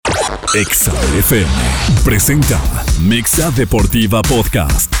Mexa FM presenta Mexa Deportiva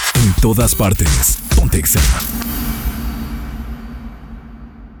Podcast. En todas partes, ponte Exa.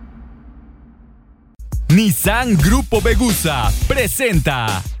 Nissan Grupo Vegusa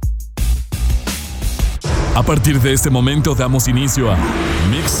presenta. A partir de este momento damos inicio a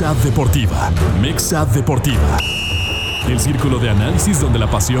Mexa Deportiva. Mexa Deportiva. El círculo de análisis donde la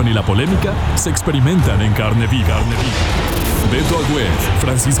pasión y la polémica se experimentan en carne viva. Beto Agüed,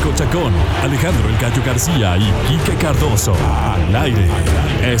 Francisco Chacón, Alejandro El Gallo García y Quique Cardoso. Al aire.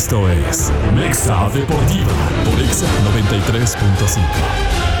 Esto es Mexa Deportiva por Exa 93.5.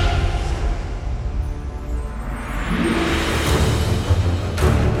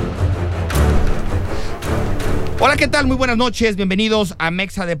 Hola, ¿qué tal? Muy buenas noches, bienvenidos a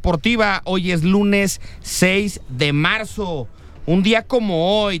Mexa Deportiva. Hoy es lunes 6 de marzo. Un día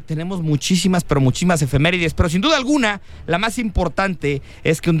como hoy tenemos muchísimas efemérides, pero sin duda alguna, la más importante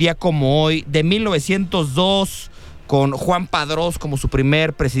es que un día como hoy, de 1902, con Juan Padrós como su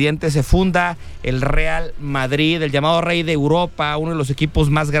primer presidente, se funda el Real Madrid, el llamado Rey de Europa, uno de los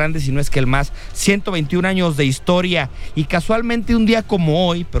equipos más grandes, si no es que el más, 121 años de historia. Y casualmente un día como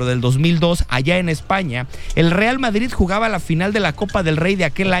hoy, pero del 2002, allá en España, el Real Madrid jugaba la final de la Copa del Rey de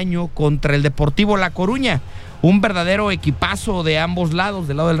aquel año contra el Deportivo La Coruña. Un verdadero equipazo de ambos lados.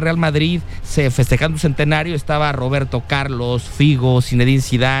 Del lado del Real Madrid, festejando su centenario, estaba Roberto Carlos, Figo, Zinedine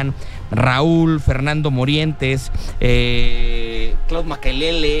Zidane, Raúl, Fernando Morientes, Claude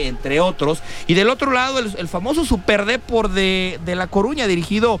Makelele, entre otros. Y del otro lado, el famoso Super Depor de La Coruña,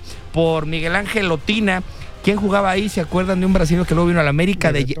 dirigido por Miguel Ángel Lotina. ¿Quién jugaba ahí? ¿Se acuerdan de un brasileño que luego vino a la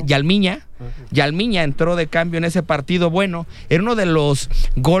América? De Yalmiña. Yalmiña entró de cambio en ese partido. Bueno, era uno de los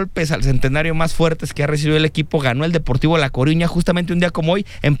golpes al centenario más fuertes que ha recibido el equipo. Ganó el Deportivo La Coruña justamente un día como hoy,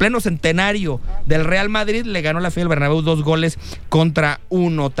 en pleno centenario del Real Madrid. Le ganó la Fiel Bernabéu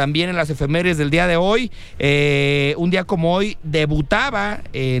 2-1. También en las efemérides del día de hoy, un día como hoy, debutaba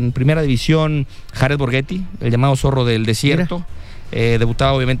en Primera División Jared Borghetti, el llamado Zorro del Desierto.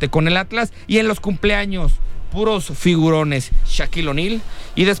 Debutaba obviamente con el Atlas. Y en los cumpleaños, puros figurones, Shaquille O'Neal,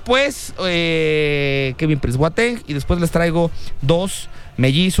 y después Kevin Prince Boateng, y después les traigo dos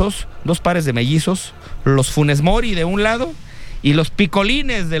pares de mellizos, los Funes Mori de un lado y los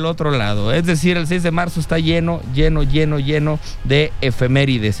Picolines del otro lado. Es decir, el 6 de marzo está lleno de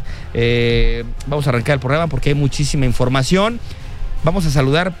efemérides. Vamos a arrancar el programa porque hay muchísima información. Vamos a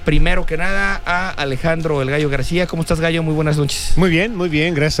saludar primero que nada a Alejandro El Gallo García. ¿Cómo estás, Gallo? Muy buenas noches. Muy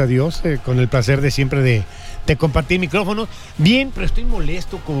bien, gracias a Dios, con el placer de siempre de compartir micrófonos. Bien, pero estoy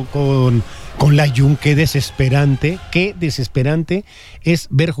molesto con la Jun. Qué desesperante es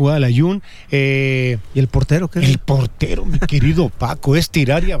ver jugar a la Jun. ¿Y el portero qué? El portero, mi querido Paco, es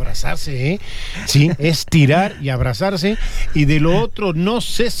tirar y abrazarse, ¿eh? Sí, es tirar y abrazarse. Y de lo otro, no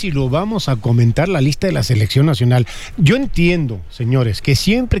sé si lo vamos a comentar, la lista de la selección nacional. Yo entiendo, señores, que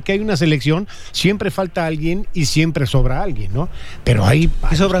siempre que hay una selección, siempre falta alguien y siempre sobra alguien, ¿no? Pero hay...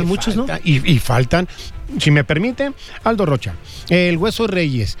 Y sobran muchos, ¿no? Y faltan... Si me permite, Aldo Rocha, el Hueso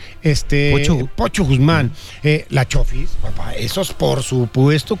Reyes, Pocho Guzmán, la Chofis, papá, esos por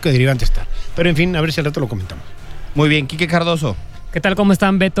supuesto que deberían de estar. Pero en fin, a ver si al rato lo comentamos. Muy bien, Quique Cardoso. ¿Qué tal? ¿Cómo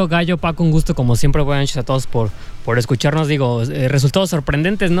están? Beto, Gallo, Paco, un gusto como siempre. Buenas noches a todos por escucharnos. Resultados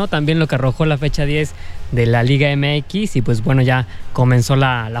sorprendentes, ¿no? También lo que arrojó la fecha 10 de la Liga MX y pues bueno, ya comenzó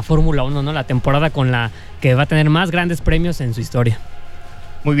la Fórmula 1, ¿no? La temporada con la que va a tener más grandes premios en su historia.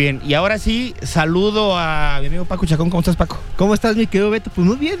 Muy bien, y ahora sí, saludo a mi amigo Paco Chacón. ¿Cómo estás, Paco? ¿Cómo estás, mi querido Beto? Pues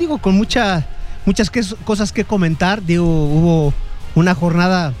muy bien, con muchas cosas que comentar. Hubo una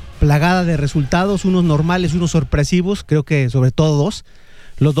jornada plagada de resultados, unos normales, unos sorpresivos, creo que sobre todo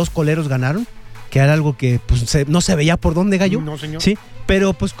los dos coleros ganaron, que era algo que pues, no se veía por dónde, Gallo. No, señor. Sí,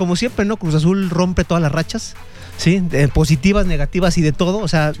 pero pues como siempre, ¿no? Cruz Azul rompe todas las rachas, ¿sí? Positivas, negativas y de todo, o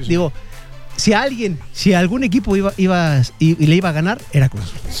sea, sí. Digo... Si algún equipo le iba a ganar, era Cruz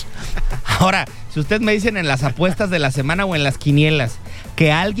Azul. Ahora, si ustedes me dicen en las apuestas de la semana o en las quinielas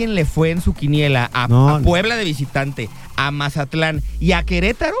que alguien le fue en su quiniela a Puebla de visitante, a Mazatlán y a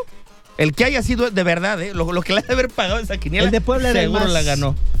Querétaro, el que haya sido de verdad, lo que le ha de haber pagado esa quiniela, el de Puebla seguro la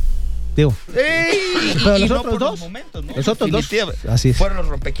ganó. Digo. Pero los otros dos, momentos, ¿no? Los otros dos, así es. Fueron los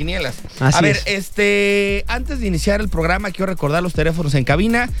rompequinielas. Así a ver, es. Antes de iniciar el programa, quiero recordar los teléfonos en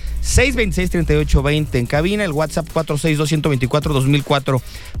cabina: 626-3820 en cabina, el WhatsApp 462-124-2004.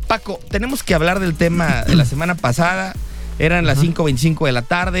 Paco, tenemos que hablar del tema de la semana pasada. Eran las 5:25 de la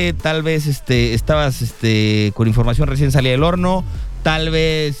tarde, tal vez estabas con información recién salida del horno, tal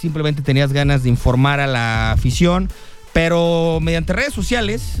vez simplemente tenías ganas de informar a la afición. Pero mediante redes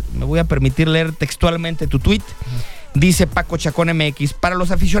sociales, me voy a permitir leer textualmente tu tweet. Dice Paco Chacón MX, para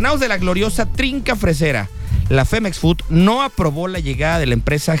los aficionados de la gloriosa Trinca Fresera, la Femex Food no aprobó la llegada de la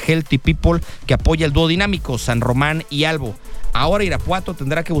empresa Healthy People que apoya el dúo dinámico San Román y Albo. Ahora Irapuato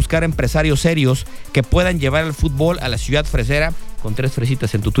tendrá que buscar empresarios serios que puedan llevar el fútbol a la ciudad fresera, con 3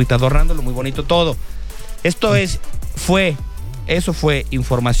 fresitas en tu tuit adornándolo, muy bonito todo. Eso fue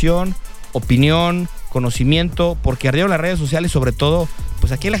información, opinión, conocimiento, porque ardieron las redes sociales, sobre todo,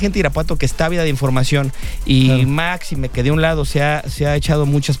 pues aquí la gente de Irapuato que está ávida de información, y claro. Máxime, que de un lado se ha echado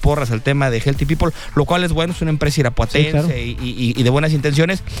muchas porras al tema de Healthy People, lo cual es bueno, es una empresa irapuatense, sí, claro. y de buenas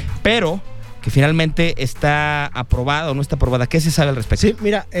intenciones, pero que finalmente está aprobada o no está aprobada. ¿Qué se sabe al respecto? Sí,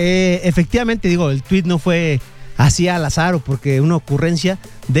 mira, efectivamente, digo, el tuit no fue así al azar o porque una ocurrencia.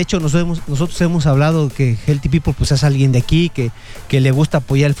 De hecho, nosotros hemos hablado que Healthy People pues es alguien de aquí, que le gusta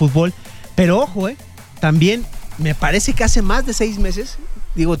apoyar el fútbol. Pero ojo, también me parece que hace más de 6 meses,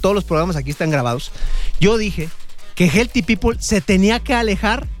 digo, todos los programas aquí están grabados, yo dije que Healthy People se tenía que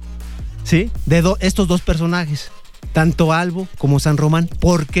alejar, ¿sí?, de estos 2 personajes, tanto Albo como San Román.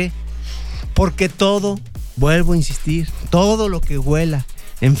 ¿Por qué? Porque todo, vuelvo a insistir, todo lo que huela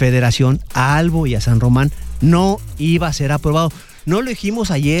en federación a Albo y a San Román no iba a ser aprobado. No lo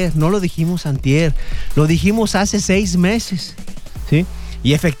dijimos ayer, no lo dijimos antier, lo dijimos hace 6 meses, ¿sí?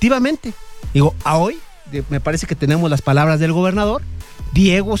 Y efectivamente, digo, a hoy me parece que tenemos las palabras del gobernador,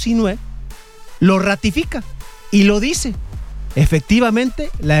 Diego Sinué, lo ratifica y lo dice. Efectivamente,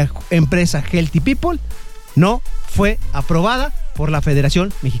 la empresa Healthy People no fue aprobada por la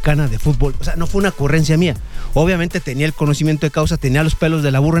Federación Mexicana de Fútbol. O sea, no fue una ocurrencia mía. Obviamente tenía el conocimiento de causa, tenía los pelos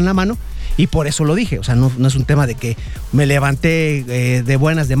de la burra en la mano y por eso lo dije. O sea, no es un tema de que me levanté de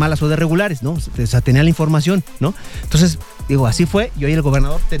buenas, de malas o de regulares, ¿no? O sea, tenía la información, ¿no? Entonces, digo, así fue. Y hoy el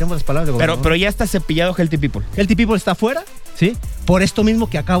gobernador, tenemos las palabras del gobernador. Pero ya está cepillado Healthy People. Healthy People está fuera, ¿sí? Por esto mismo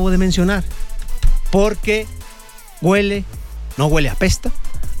que acabo de mencionar. Porque no huele, apesta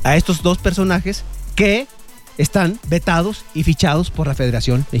a estos 2 personajes que están vetados y fichados por la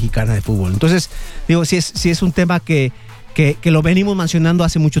Federación Mexicana de Fútbol. Entonces, digo, sí es un tema que lo venimos mencionando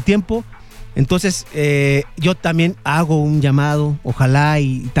hace mucho tiempo. Entonces, yo también hago un llamado, ojalá,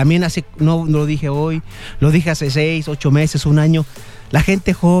 y también no lo dije hoy, lo dije hace 6, 8 meses, 1 año, la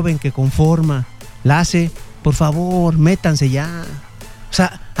gente joven que conforma, la hace, por favor, métanse ya. O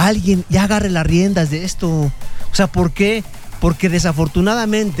sea, alguien ya agarre las riendas de esto. O sea, ¿por qué? Porque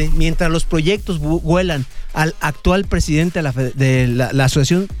desafortunadamente, mientras los proyectos vuelan al actual presidente de la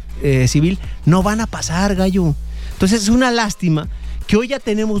Asociación Civil, no van a pasar, gallo. Entonces es una lástima que hoy ya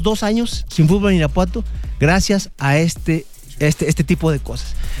tenemos 2 años sin fútbol en Irapuato gracias a este tipo de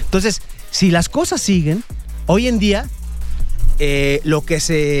cosas. Entonces, si las cosas siguen, hoy en día lo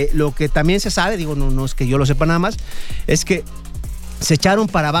que también se sabe, digo, no es que yo lo sepa nada más, es que se echaron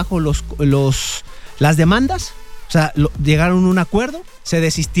para abajo las demandas. O sea, llegaron a un acuerdo, se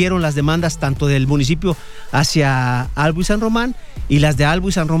desistieron las demandas tanto del municipio hacia Albo y San Román y las de Albo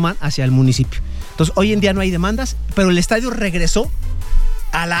y San Román hacia el municipio. Entonces, hoy en día no hay demandas, pero el estadio regresó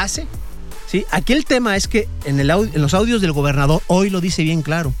a la ACE, ¿sí? Aquí el tema es que en los audios del gobernador hoy lo dice bien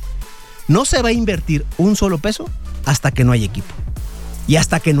claro. No se va a invertir un solo peso hasta que no haya equipo y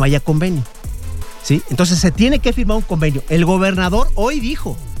hasta que no haya convenio, ¿sí? Entonces, se tiene que firmar un convenio. El gobernador hoy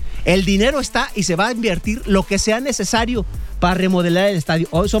dijo: el dinero está y se va a invertir lo que sea necesario para remodelar el estadio.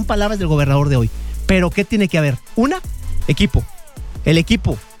 Hoy son palabras del gobernador de hoy. Pero ¿qué tiene que haber? Equipo. El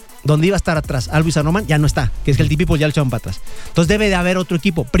equipo donde iba a estar atrás Albo y San Román ya no está, que es que el tipo ya lo echaron para atrás. Entonces debe de haber otro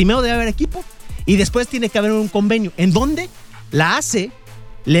equipo. Primero debe haber equipo y después tiene que haber un convenio en donde la ACE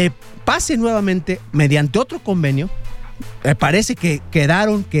le pase nuevamente mediante otro convenio. Me parece que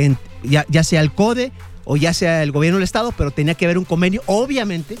quedaron que ya sea el CODE o ya sea el gobierno del estado, pero tenía que haber un convenio,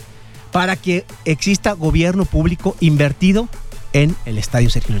 obviamente, para que exista gobierno público invertido en el estadio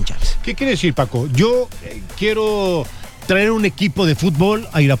Sergio León Chávez. ¿Qué quiere decir, Paco? Yo quiero traer un equipo de fútbol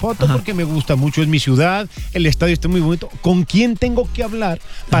a Irapuato porque me gusta mucho, es mi ciudad, el estadio está muy bonito. ¿Con quién tengo que hablar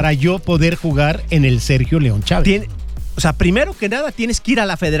para yo poder jugar en el Sergio León Chávez? O sea, primero que nada tienes que ir a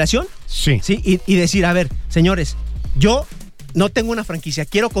la federación, sí, y decir, a ver, señores, yo no tengo una franquicia,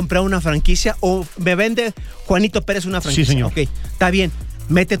 quiero comprar una franquicia o me vende Juanito Pérez una franquicia. Sí, señor. Ok, está bien,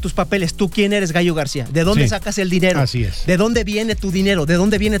 mete tus papeles. ¿Tú quién eres, Gallo García? ¿De dónde sacas el dinero? Así es. ¿De dónde viene tu dinero? ¿De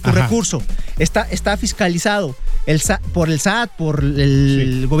dónde viene tu recurso? ¿Está fiscalizado por el SAT, por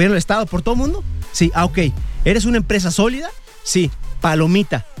el gobierno del estado, por todo el mundo? Sí, ok. ¿Eres una empresa sólida? Sí,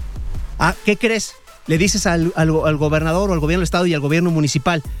 palomita. ¿Qué crees? Le dices al gobernador o al gobierno del estado y al gobierno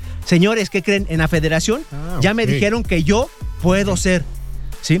municipal: señores, ¿qué creen? En la federación ya me dijeron que yo puedo ser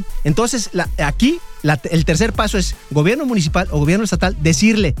 ¿sí? Entonces, aquí el tercer paso es gobierno municipal o gobierno estatal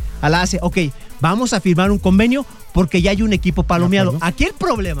decirle a la ACE, ok, vamos a firmar un convenio porque ya hay un equipo palomeado. Aquí el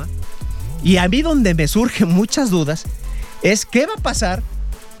problema, y a mí donde me surgen muchas dudas, es qué va a pasar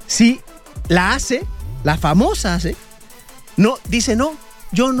si la ACE, la famosa ACE, dice no,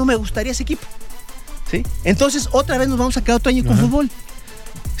 yo no me gustaría ese equipo, ¿sí? Entonces otra vez nos vamos a quedar otro año con fútbol,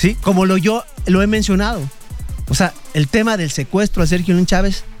 ¿sí? Como yo lo he mencionado. O sea, el tema del secuestro a Sergio León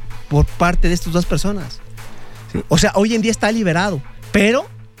Chávez por parte de estas dos personas, ¿sí? O sea, hoy en día está liberado, pero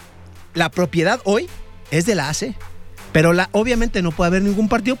la propiedad hoy es de la AC. Pero obviamente no puede haber ningún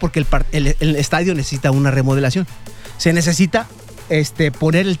partido porque el estadio necesita una remodelación. Se necesita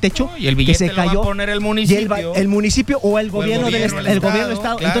poner el techo y el billete que se cayó. Lo va a poner el municipio. El municipio o el gobierno del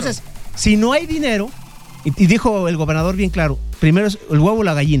estado. Claro. Entonces, si no hay dinero, y dijo el gobernador bien claro, primero es el huevo o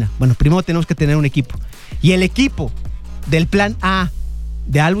la gallina. Bueno, primero tenemos que tener un equipo. Y el equipo del plan A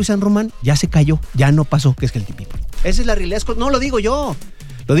de Albo y San Román ya se cayó, ya no pasó, que es el típico. Esa es la realidad, no lo digo yo,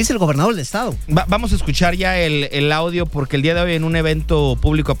 lo dice el gobernador del estado. Vamos a escuchar ya el audio porque el día de hoy en un evento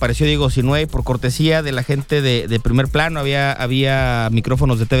público apareció Diego Sinué por cortesía de la gente de Primer Plano, había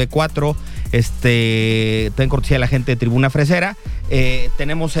micrófonos de TV4, también cortesía de la gente de Tribuna Fresera.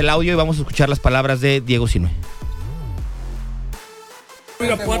 Tenemos el audio y vamos a escuchar las palabras de Diego Sinué.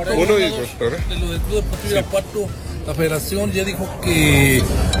 Irapuato, de lo del Club Deportivo Irapuato, la federación ya dijo que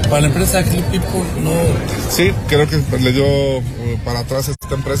para la empresa Club People no. Sí, creo que le dio para atrás a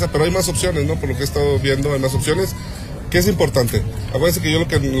esta empresa, pero hay más opciones, ¿no? Por lo que he estado viendo, hay más opciones. ¿Qué es importante? Acuérdense que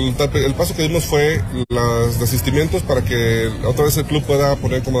el paso que dimos fue los desistimientos para que otra vez el club pueda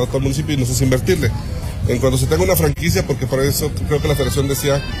poner como dato al municipio y no sé, invertirle. En cuanto se tenga una franquicia, porque por eso creo que la federación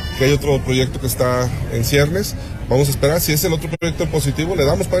decía que hay otro proyecto que está en ciernes, vamos a esperar, si es el otro proyecto positivo, le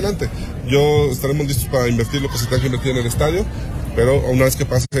damos para adelante. Estaremos listos para invertir lo que se tenga que invertir en el estadio, pero una vez que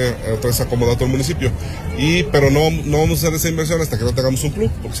pase otra vez acomodado el municipio. Pero no vamos a hacer esa inversión hasta que no tengamos un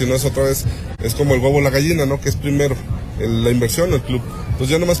club, porque si no es otra vez, es como el huevo o la gallina, ¿no? Que es primero la inversión o el club. Entonces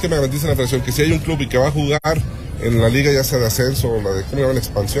ya nomás que me garantice la federación que si hay un club y que va a jugar en la liga, ya sea de ascenso o la de, ¿cómo llaman?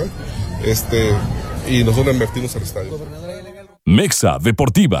 Expansión, y nosotros invertimos al estadio. Mexa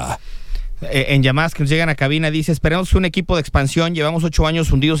Deportiva. En llamadas que nos llegan a cabina dice, esperemos un equipo de expansión, llevamos 8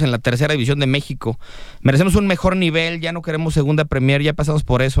 años hundidos en la tercera división de México, merecemos un mejor nivel, ya no queremos segunda Premier, ya pasamos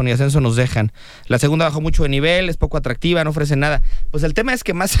por eso, ni ascenso nos dejan, la segunda bajó mucho de nivel, es poco atractiva, no ofrece nada. Pues el tema es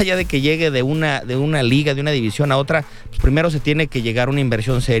que más allá de que llegue de una liga, de una división a otra, pues primero se tiene que llegar a una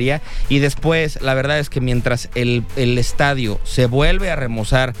inversión seria y después la verdad es que mientras el estadio se vuelve a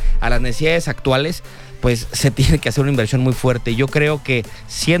remozar a las necesidades actuales, pues se tiene que hacer una inversión muy fuerte. Yo creo que,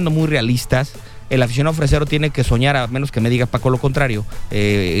 siendo muy realistas, el aficionado fresero tiene que soñar, a menos que me diga Paco lo contrario,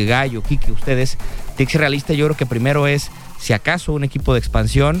 Gallo, Quique, ustedes, tiene que ser realista. Yo creo que primero es, si acaso, un equipo de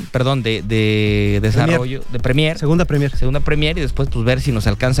expansión, de desarrollo, de Premier. Segunda Premier y después pues ver si nos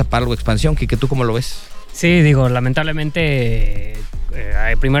alcanza para algo de expansión. Quique, ¿tú cómo lo ves? Sí, digo, lamentablemente,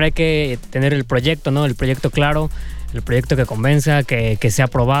 primero hay que tener el proyecto, ¿no? El proyecto claro, el proyecto que convenza, que sea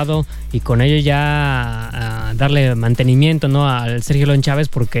aprobado y con ello ya darle mantenimiento, ¿no? Al Sergio León Chávez,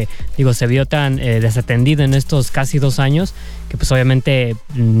 porque digo, se vio tan desatendido en estos casi 2 años que pues obviamente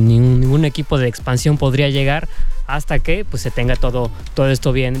ningún equipo de expansión podría llegar hasta que pues se tenga todo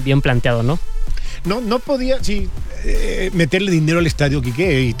esto bien planteado, ¿no? No podía meterle dinero al estadio,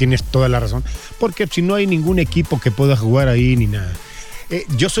 Quique, y tienes toda la razón, porque si no hay ningún equipo que pueda jugar ahí ni nada.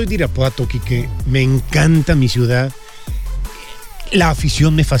 Yo soy de Irapuato, Quique, me encanta mi ciudad. La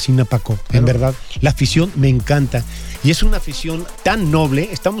afición me fascina, Paco, en verdad, la afición me encanta. Y es una afición tan noble.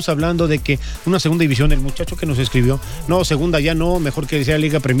 Estamos hablando de que una segunda división, el muchacho que nos escribió, no, segunda ya no, mejor que sea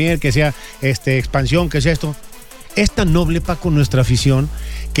Liga Premier, que sea expansión, que sea esto. Es tan noble, Paco, nuestra afición,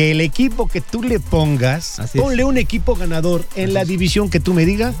 que el equipo que tú le pongas, ponle un equipo ganador en la división que tú me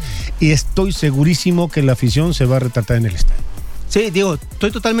digas, y estoy segurísimo que la afición se va a retratar en el estadio. Sí, digo,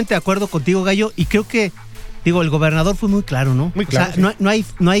 estoy totalmente de acuerdo contigo, Gallo, y creo que, digo, el gobernador fue muy claro, ¿no? Muy claro. O sea, sí.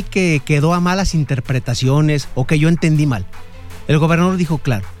 no hay que quedó a malas interpretaciones o que yo entendí mal. El gobernador dijo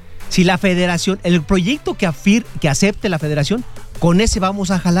claro, si la federación, el proyecto que acepte la federación, con ese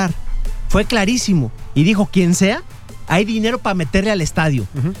vamos a jalar. Fue clarísimo. Y dijo, quien sea, hay dinero para meterle al estadio.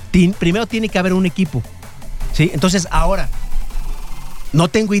 Uh-huh. Primero tiene que haber un equipo. ¿Sí? Entonces, ahora, no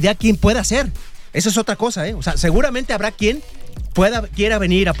tengo idea quién pueda ser. Eso es otra cosa, ¿eh? O sea, seguramente habrá quien quiera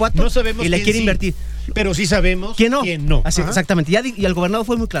venir a Irapuato y le quiere invertir. Pero sí sabemos quién no. Así, exactamente. Y el gobernador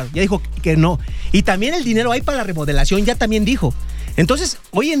fue muy claro. Ya dijo que no. Y también el dinero hay para la remodelación, ya también dijo. Entonces,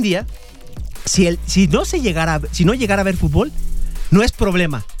 hoy en día, si no llegara a ver fútbol, no es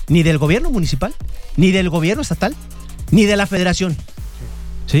problema ni del gobierno municipal, ni del gobierno estatal, ni de la federación.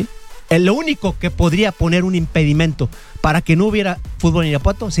 ¿sí? Lo único que podría poner un impedimento para que no hubiera fútbol en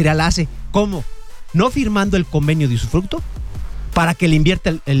Irapuato sería la ACE. ¿Cómo? No firmando el convenio de usufructo para que le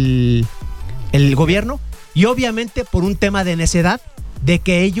invierta el gobierno, y obviamente por un tema de necedad de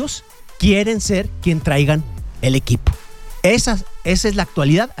que ellos quieren ser quien traigan el equipo. Esa es la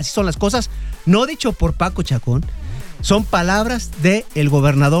actualidad, así son las cosas, no dicho por Paco Chacón, son palabras del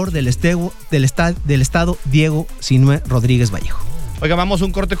gobernador del estado, Diego Sinue Rodríguez Vallejo. Oiga, vamos a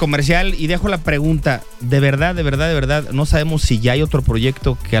un corte comercial y dejo la pregunta, de verdad, no sabemos si ya hay otro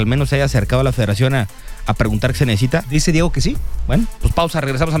proyecto que al menos se haya acercado a la federación a preguntar qué se necesita. Dice Diego que sí. Bueno, pues pausa,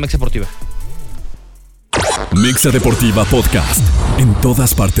 regresamos a Mexa Deportiva. Mexa Deportiva Podcast. En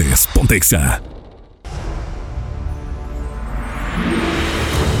todas partes, Pontexa.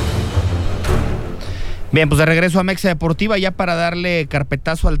 Bien, pues de regreso a Mexa Deportiva, ya para darle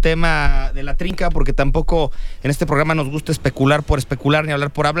carpetazo al tema de la TRINCA, porque tampoco en este programa nos gusta especular por especular ni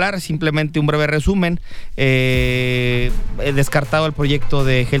hablar por hablar, simplemente un breve resumen. He descartado el proyecto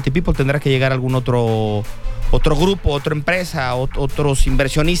de Healthy People, tendrá que llegar algún otro grupo, otra empresa, otros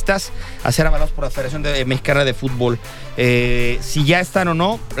inversionistas a ser avalados por la Federación Mexicana de Fútbol. Si ya están o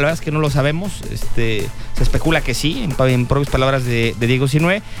no, la verdad es que no lo sabemos. Se especula que sí, en propias palabras de Diego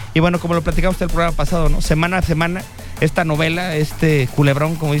Sinue. Y bueno, como lo platicamos en el programa pasado, ¿no? Semana a semana, esta novela,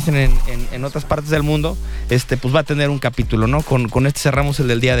 culebrón, como dicen en otras partes del mundo, pues va a tener un capítulo, ¿no? Con este cerramos el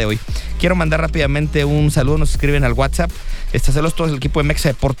del día de hoy. Quiero mandar rápidamente un saludo, nos escriben al WhatsApp. Saludos a todos el equipo de Mexa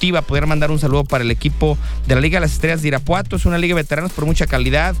Deportiva. Poder mandar un saludo para el equipo de la Liga de las Estrellas de Irapuato. Es una liga de veteranos por mucha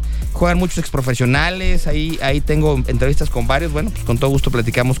calidad. Juegan muchos exprofesionales. Ahí tengo entrevistas con varios. Bueno, pues con todo gusto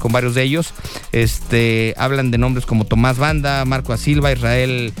platicamos con varios de ellos. Hablan de nombres como Tomás Banda, Marco Asilva,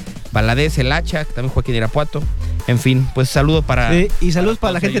 Israel Valadez, El Hacha, que también juega aquí en Irapuato. En fin, pues saludo para... Sí, y saludos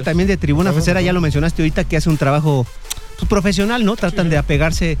para la gente ellos. También de Tribuna Fecera, ya lo mencionaste ahorita, que hace un trabajo pues, profesional, ¿no? Tratan de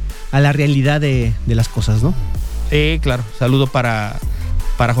apegarse a la realidad de las cosas, ¿no? Sí, claro. Saludo para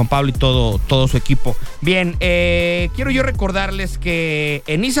Juan Pablo y todo su equipo. Bien, quiero yo recordarles que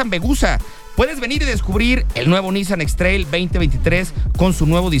en Nissan Vegusa puedes venir y descubrir el nuevo Nissan X-Trail 2023 con su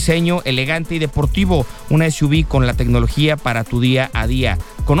nuevo diseño elegante y deportivo, una SUV con la tecnología para tu día a día.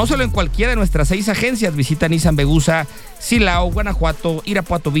 Conócelo en cualquiera de nuestras 6 agencias. Visita Nissan Vegusa, Silao, Guanajuato,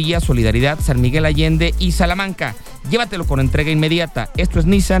 Irapuato Villa, Solidaridad, San Miguel Allende y Salamanca. Llévatelo con entrega inmediata. Esto es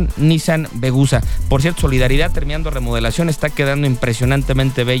Nissan Vegusa. Por cierto, Solidaridad terminando remodelación, está quedando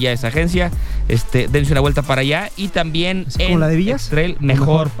impresionantemente bella esa agencia. Dense una vuelta para allá. Y también ¿es como la de Villas? X-Trail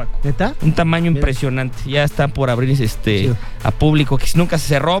mejor, Paco. ¿Neta? Un tamaño impresionante. Ya está por abrir sí. A público, que nunca se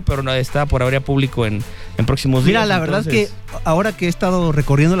cerró, pero no está por abrir a público en próximos días. Mira, la verdad es que ahora que he estado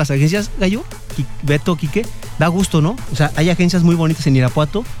recorriendo las agencias, Gallo, Beto, Quique, da gusto, ¿no? O sea, hay agencias muy bonitas en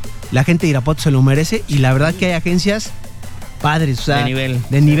Irapuato. La gente de Irapuato se lo merece y la verdad que hay agencias padres, o sea,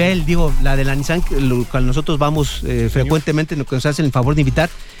 de nivel, digo, la de la Nissan, lo cual nosotros vamos frecuentemente, lo que nos hacen el favor de invitar,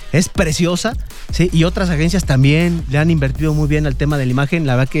 es preciosa, ¿sí? Y otras agencias también le han invertido muy bien al tema de la imagen.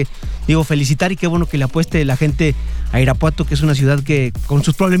 La verdad que, digo, felicitar y qué bueno que le apueste la gente a Irapuato, que es una ciudad que, con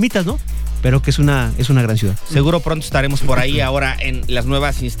sus problemitas, ¿no? Pero que es una gran ciudad. Seguro pronto estaremos por ahí ahora en las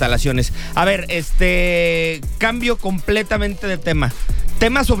nuevas instalaciones. A ver, cambio completamente de tema.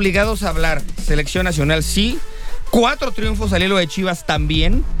 Temas obligados a hablar. Selección nacional, sí. 4 triunfos al hilo de Chivas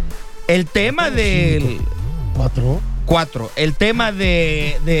también. El tema del... 4. El tema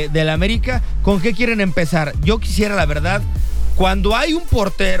de la América, ¿con qué quieren empezar? Yo quisiera, la verdad, cuando hay un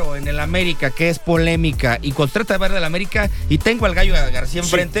portero en el América que es polémica y cuando trata de ver del América y tengo al Gallo García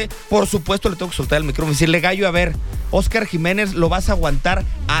enfrente, por supuesto le tengo que soltar el micrófono y decirle, Gallo, a ver, Óscar Jiménez, ¿lo vas a aguantar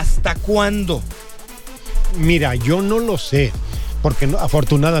hasta cuándo? Mira, yo no lo sé, porque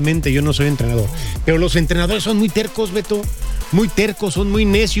afortunadamente yo no soy entrenador, pero los entrenadores son muy tercos, Beto, muy tercos, son muy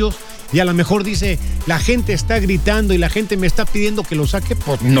necios. Y a lo mejor dice, la gente está gritando y la gente me está pidiendo que lo saque,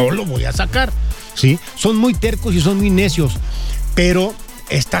 pues no lo voy a sacar, ¿sí? Son muy tercos y son muy necios, pero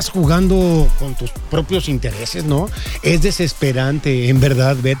estás jugando con tus propios intereses, ¿no? Es desesperante, en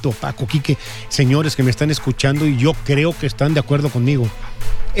verdad, Beto, Paco, Quique, señores que me están escuchando y yo creo que están de acuerdo conmigo.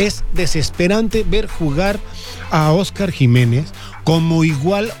 Es desesperante ver jugar a Óscar Jiménez, como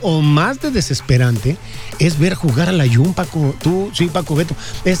igual o más de desesperante es ver jugar a la Jun, Paco. Tú, sí, Paco, Beto.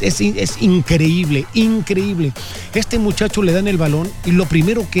 Es increíble, increíble. Este muchacho le dan el balón y lo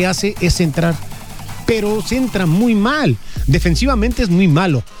primero que hace es centrar. Pero centra muy mal. Defensivamente es muy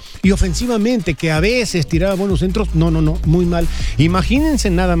malo. Y ofensivamente, que a veces tiraba buenos centros, no, muy mal. Imagínense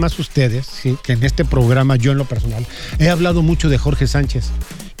nada más ustedes, ¿sí? Que en este programa, yo en lo personal, he hablado mucho de Jorge Sánchez,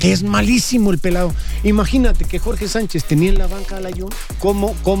 que es malísimo el pelado. Imagínate que Jorge Sánchez tenía en la banca a la Jun.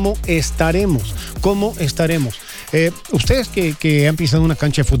 ¿Cómo estaremos? Ustedes que han pisado una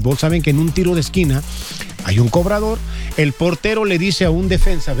cancha de fútbol saben que en un tiro de esquina hay un cobrador. El portero le dice a un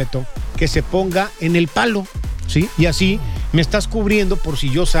defensa, Beto, que se ponga en el palo, ¿sí? Y así me estás cubriendo por si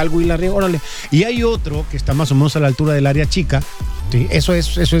yo salgo y la riego, órale. Y hay otro que está más o menos a la altura del área chica, ¿sí? Eso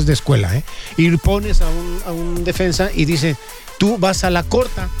es de escuela, ¿eh? Y pones a un defensa y dice, tú vas a la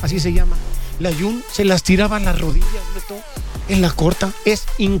corta, así se llama. La Jun se las tiraba a las rodillas, Beto, en la corta. Es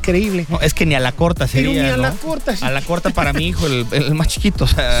increíble. No, es que ni a la corta sería, pero ni a ¿no? la corta. Sí. A la corta para mi hijo, el más chiquito. O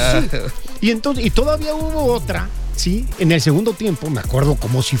sea. Sí. Y todavía hubo otra, sí, en el segundo tiempo, me acuerdo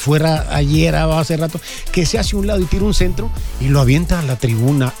como si fuera ayer o hace rato, que se hace un lado y tira un centro y lo avienta a la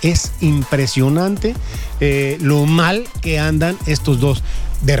tribuna. Es impresionante lo mal que andan estos dos.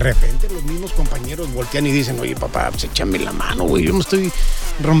 De repente los mismos compañeros voltean y dicen, oye papá, pues échame la mano, güey, yo me estoy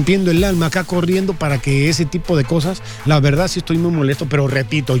rompiendo el alma acá corriendo para que ese tipo de cosas, la verdad sí estoy muy molesto, pero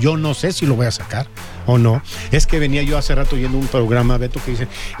repito, yo no sé si lo voy a sacar o no. Es que venía yo hace rato oyendo un programa, Beto, que dice,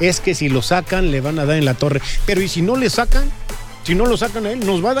 es que si lo sacan le van a dar en la torre, pero ¿y si no le sacan? Si no lo sacan a él,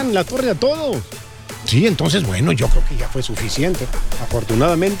 nos va a dar en la torre a todos. Sí, entonces, bueno, yo creo que ya fue suficiente.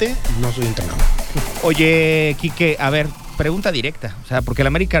 Afortunadamente, no soy entrenador. Oye, Quique, a ver, pregunta directa. O sea, porque el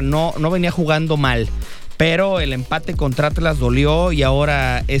América no venía jugando mal, pero el empate contra Atlas dolió y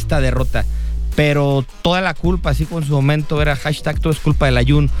ahora esta derrota. Pero toda la culpa, así como en su momento era hashtag todo es culpa de la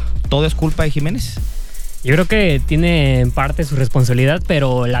Jun, ¿todo es culpa de Jiménez? Yo creo que tiene en parte su responsabilidad,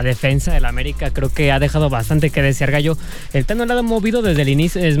 pero la defensa del América creo que ha dejado bastante que desear, Gallo. El Tano la ha movido desde el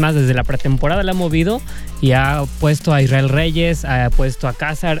inicio, es más, desde la pretemporada la ha movido y ha puesto a Israel Reyes, ha puesto a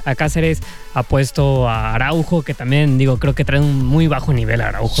Cáceres, ha puesto a Araujo, que también, creo que trae un muy bajo nivel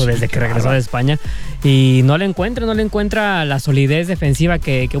Araujo desde que regresó de España y no le encuentra la solidez defensiva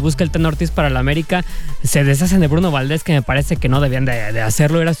que busca el Tano Ortiz para el América. Se deshacen de Bruno Valdés, que me parece que no debían de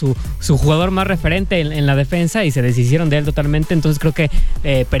hacerlo, era su jugador más referente en la defensa y se deshicieron de él totalmente, entonces creo que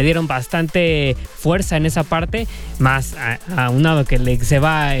perdieron bastante fuerza en esa parte, más a un lado que se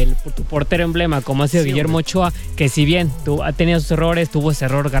va tu portero emblema como ha sido Guillermo Ochoa, que si bien ha tenido sus errores, tuvo ese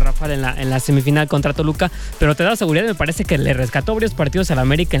error garrafal en la semifinal contra Toluca, pero te da seguridad. Me parece que le rescató varios partidos al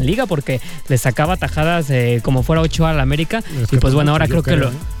América en Liga porque le sacaba tajadas como fuera Ochoa al América y pues bueno, ahora creo que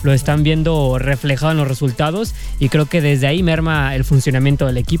lo están viendo reflejado en los resultados y creo que desde ahí merma el funcionamiento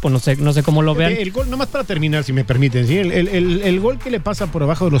del equipo. No sé cómo lo vean. El gol, nomás para terminar, si me permiten, ¿sí? El gol que le pasa por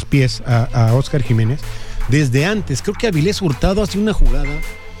abajo de los pies a Óscar Jiménez, desde antes, creo que Avilés Hurtado hace una jugada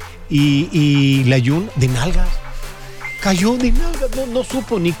y la Jun de nalgas. Cayó de nalgas, no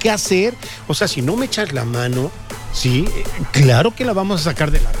supo ni qué hacer. O sea, si no me echas la mano, sí, claro que la vamos a sacar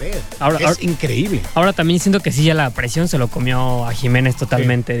de la red. Ahora, increíble. Ahora también siento que sí, ya la presión se lo comió a Jiménez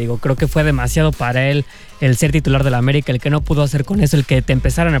totalmente. Sí. Creo que fue demasiado para él el ser titular de la América, el que no pudo hacer con eso, el que te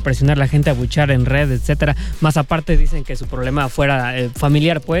empezaran a presionar la gente, a buchar en red, etcétera. Más aparte dicen que su problema fuera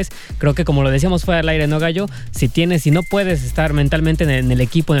familiar, pues. Creo que como lo decíamos fuera del aire, ¿no, Gallo? Si no puedes estar mentalmente en el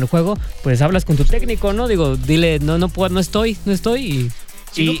equipo, en el juego, pues hablas con tu técnico, ¿no? Dile, no puedo, no estoy y...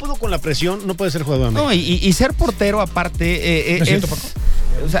 Si no pudo con la presión, no puede ser jugador de América. No, y ser portero aparte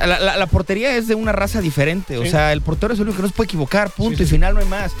o sea, la portería es de una raza diferente. O sea, el portero es el único que no se puede equivocar, punto, y final no hay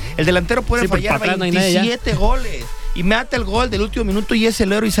más. El delantero puede fallar 27 goles y mata el gol del último minuto y es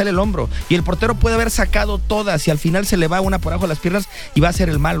el héroe y sale el hombro. Y el portero puede haber sacado todas y al final se le va una por abajo de las piernas y va a ser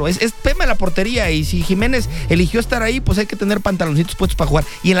el malo. Es tema de la portería y si Jiménez eligió estar ahí, pues hay que tener pantaloncitos puestos para jugar.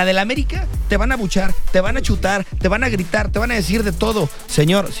 Y en la del América te van a buchar, te van a chutar, te van a gritar, te van a decir de todo.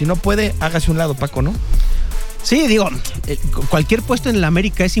 Señor, si no puede, hágase un lado, Paco, ¿no? Sí, cualquier puesto en el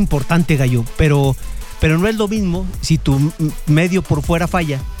América es importante, Gallo, pero no es lo mismo si tu medio por fuera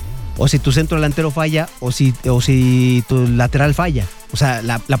falla, o si tu centro delantero falla, o si tu lateral falla. O sea,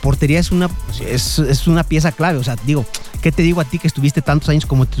 la portería es una pieza clave. O sea, ¿qué te digo a ti que estuviste tantos años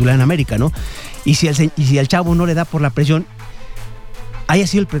como titular en América, no? Y si el chavo no le da por la presión, haya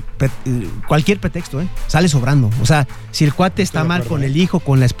sido cualquier pretexto, sale sobrando. O sea, si el cuate está mal con el hijo,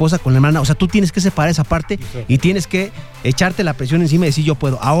 con la esposa, con la hermana, o sea, tú tienes que separar esa parte y tienes que echarte la presión encima y decir yo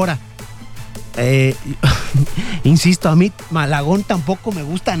puedo. Ahora, insisto, a mí Malagón tampoco me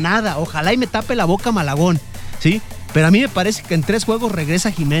gusta nada. Ojalá y me tape la boca Malagón, ¿sí? Pero a mí me parece que en 3 juegos regresa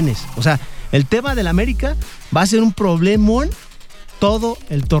Jiménez. O sea, el tema del América va a ser un problemón todo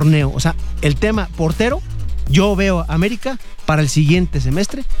el torneo. O sea, el tema portero, yo veo a América para el siguiente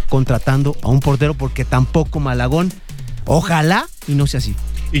semestre contratando a un portero porque tampoco Malagón, ojalá y no sea así.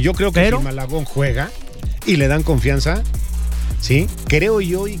 Y yo creo que si Malagón juega y le dan confianza, sí, creo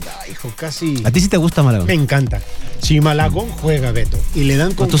yo, casi... ¿A ti sí te gusta Malagón? Me encanta. Si Malagón juega, Beto, y le dan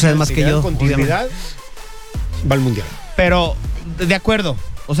confianza, tú sabes más que yo, continuidad, va al Mundial. Pero, de acuerdo,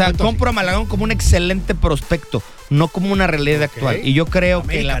 O sea, compro a Malagón como un excelente prospecto, no como una realidad actual. Y yo creo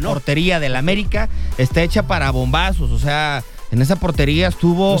que la portería del América está hecha para bombazos. O sea, en esa portería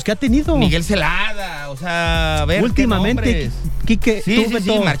estuvo los que ha tenido Miguel Celada. O sea, a ver, últimamente, Quique, sí,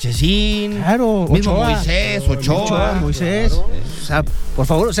 Marchesín. Claro, mismo Ochoa, Ochoa. Moisés. Claro. O sea, por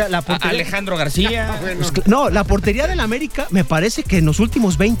favor, o sea, la portería. Alejandro García. No, la portería del América me parece que en los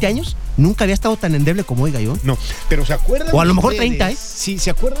últimos 20 años nunca había estado tan endeble como hoy, Gallón. No, pero ¿se acuerdan? O a lo mejor ustedes, 30, ¿eh? Sí,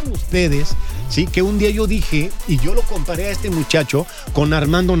 ¿se acuerdan ustedes? Sí, que un día yo dije, y yo lo comparé a este muchacho con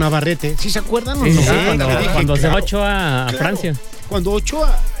Armando Navarrete. ¿Sí se acuerdan o no? Sí, cuando se va Ochoa a Francia. Cuando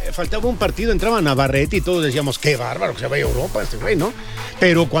Ochoa faltaba un partido, entraba Navarrete y todos decíamos, qué bárbaro que se vaya a Europa este güey, ¿no?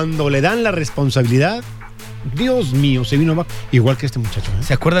 Pero cuando le dan la responsabilidad, Dios mío, se vino abajo, igual que este muchacho, ¿eh?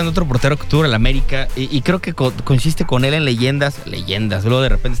 ¿Se acuerdan de otro portero que tuvo en el América? Y creo que consiste con él en leyendas. Luego de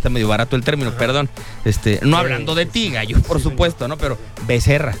repente está medio barato el término, perdón. No hablando de ti, Gallo, por supuesto, ¿no? Pero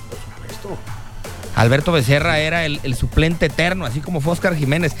Becerra. Por supuesto. Alberto Becerra era el suplente eterno, así como fue Óscar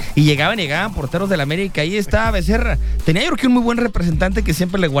Jiménez. Y llegaban porteros del América. Ahí estaba Becerra. Tenía yo creo que un muy buen representante que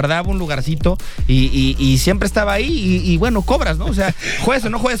siempre le guardaba un lugarcito y siempre estaba ahí. Y bueno, cobras, ¿no? O sea, juegues o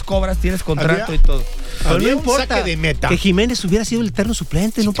no juegues, cobras, tienes contrato y todo. Pero no un importa saque de meta. que Jiménez hubiera sido el eterno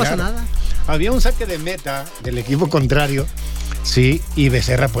suplente, no pasa nada. Había un saque de meta del equipo contrario, sí, y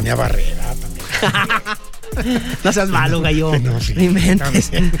Becerra ponía barrera también. No seas malo, Gallo. No, sí, no inventes.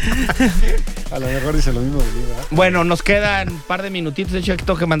 A lo mejor dice lo mismo de mí, ¿verdad? Bueno, nos quedan un par de minutitos. De hecho, que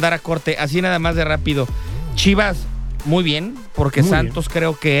tengo que mandar a corte. Así nada más de rápido. Chivas, muy bien, porque muy Santos bien.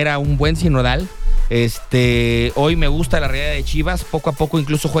 Creo que era un buen sinodal. Hoy me gusta la realidad de Chivas. Poco a poco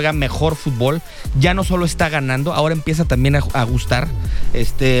incluso juega mejor fútbol. Ya no solo está ganando, ahora empieza también a gustar.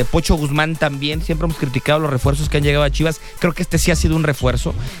 Pocho Guzmán también. Siempre hemos criticado los refuerzos que han llegado a Chivas. Creo que sí ha sido un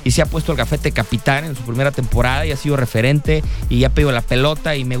refuerzo y se ha puesto el gafete capitán en su primera temporada y ha sido referente y ha pedido la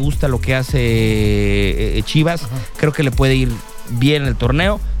pelota y me gusta lo que hace Chivas. Creo que le puede ir bien el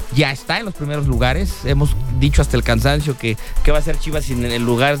torneo. Ya está en los primeros lugares. Hemos dicho hasta el cansancio que va a hacer Chivas en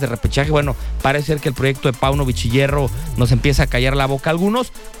lugares de repechaje. Bueno, parece ser que el proyecto de Paunovic y Hierro nos empieza a callar la boca a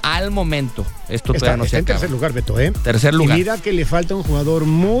algunos. Al momento, esto todavía no se acaba. En tercer lugar, Beto, ¿eh? Tercer lugar. Y mira que le falta un jugador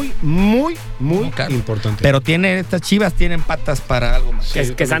muy importante. Pero estas Chivas tienen patas para algo más.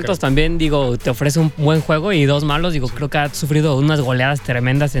 Es que Santos también, te ofrece un buen juego y dos malos. Creo que ha sufrido unas goleadas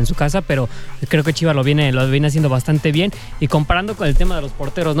tremendas en su casa, pero creo que Chivas lo viene haciendo bastante bien. Y comparando con el tema de los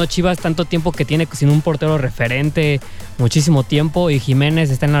porteros, ¿no? Chivas tanto tiempo que tiene sin un portero referente, muchísimo tiempo, y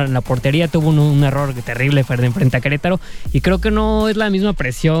Jiménez está en la portería, tuvo un error terrible frente a Querétaro, y creo que no es la misma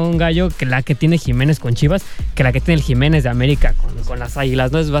presión, Gallo, que la que tiene Jiménez con Chivas, que la que tiene el Jiménez de América con las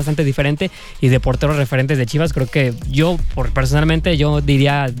Águilas, ¿no? Es bastante diferente, y de porteros referentes de Chivas, creo que personalmente yo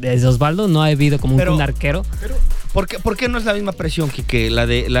diría desde Osvaldo, no ha habido como un arquero. Pero ¿por qué no es la misma presión que la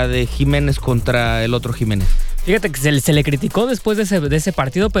de Jiménez contra el otro Jiménez? Fíjate que se le criticó después de ese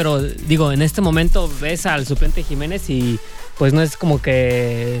partido, pero en este momento ves al suplente Jiménez y pues no es como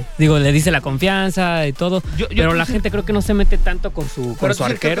que, le dice la confianza y todo, pero la gente creo que no se mete tanto con su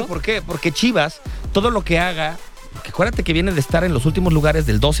arquero. ¿Por qué? Porque Chivas, todo lo que haga, que acuérdate que viene de estar en los últimos lugares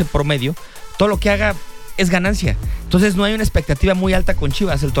del 12 promedio, todo lo que haga es ganancia. Entonces no hay una expectativa muy alta con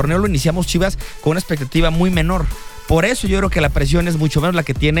Chivas. El torneo lo iniciamos Chivas con una expectativa muy menor. Por eso yo creo que la presión es mucho menos la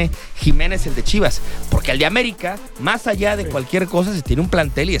que tiene Jiménez, el de Chivas. Porque el de América, más allá de cualquier cosa, se tiene un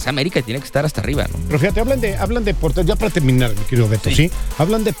plantel y esa América tiene que estar hasta arriba, ¿no? Pero fíjate, hablan de porteros, ya para terminar, mi querido Beto, ¿sí?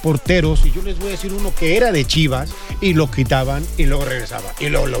 Hablan de porteros y yo les voy a decir uno que era de Chivas y lo quitaban y luego regresaba. Y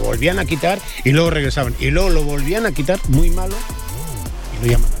luego lo volvían a quitar y luego regresaban. Y luego lo volvían a quitar, muy malo, y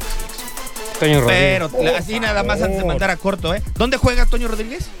lo llaman a la selección. Pero así nada más antes de mandar a corto, ¿eh? ¿Dónde juega Toño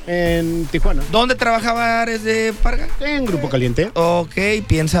Rodríguez? En Tijuana. ¿Dónde trabajaba Ares de Parga? En Grupo Caliente. Ok,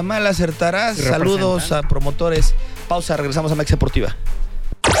 piensa mal, acertarás. Saludos a promotores. Pausa, regresamos a Mexa Deportiva.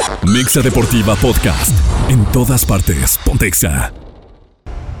 Mexa Deportiva Podcast. En todas partes, Pontexa.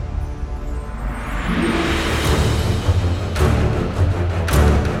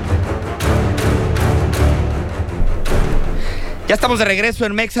 Ya estamos de regreso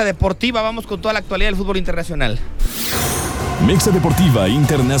en Mexa Deportiva. Vamos con toda la actualidad del fútbol internacional. Mexa Deportiva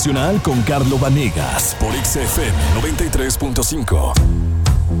Internacional con Carlo Vanegas por XFM 93.5.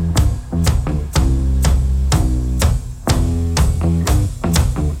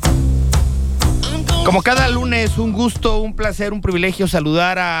 I'm Como cada lunes, un gusto, un placer, un privilegio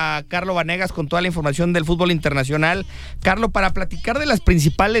saludar a Carlo Vanegas con toda la información del fútbol internacional. Carlo, para platicar de las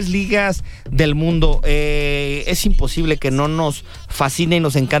principales ligas del mundo, es imposible que no nos fascine y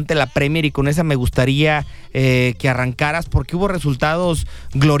nos encante la Premier, y con esa me gustaría que arrancaras, porque hubo resultados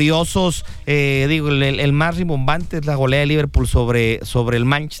gloriosos. El más rimbombante es la goleada de Liverpool sobre el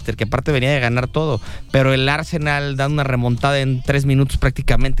Manchester, que aparte venía de ganar todo, pero el Arsenal da una remontada en 3 minutos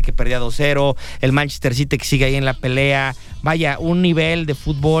prácticamente, que perdía 2-0, el Manchester City que sigue ahí en la pelea. Vaya, un nivel de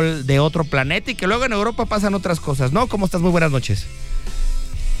fútbol de otro planeta, y que luego en Europa pasan otras cosas, ¿no? ¿Cómo estás? Muy buenas noches.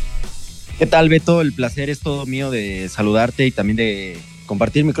 ¿Qué tal, Beto? El placer es todo mío de saludarte y también de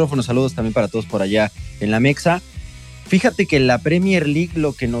compartir micrófonos. Saludos también para todos por allá en la Mexa. Fíjate que la Premier League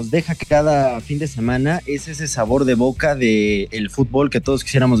lo que nos deja cada fin de semana es ese sabor de boca del fútbol que todos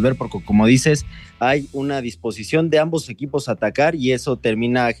quisiéramos ver, porque como dices, hay una disposición de ambos equipos a atacar, y eso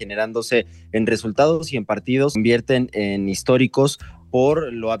termina generándose en resultados y en partidos que se convierten en históricos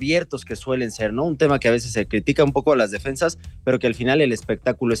por lo abiertos que suelen ser, ¿no? Un tema que a veces se critica un poco a las defensas, pero que al final el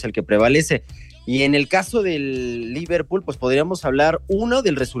espectáculo es el que prevalece. Y en el caso del Liverpool, pues podríamos hablar,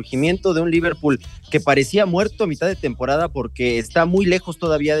 del resurgimiento de un Liverpool que parecía muerto a mitad de temporada, porque está muy lejos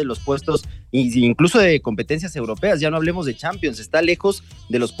todavía de los puestos, incluso de competencias europeas. Ya no hablemos de Champions, está lejos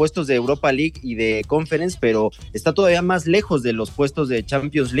de los puestos de Europa League y de Conference, pero está todavía más lejos de los puestos de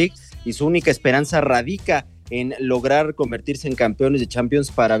Champions League, y su única esperanza radica en lograr convertirse en campeones de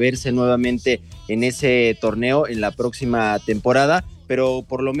Champions para verse nuevamente en ese torneo en la próxima temporada. Pero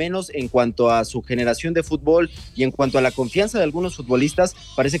por lo menos en cuanto a su generación de fútbol y en cuanto a la confianza de algunos futbolistas,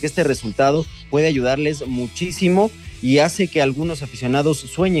 parece que este resultado puede ayudarles muchísimo, y hace que algunos aficionados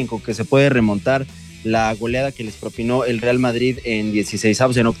sueñen con que se puede remontar la goleada que les propinó el Real Madrid en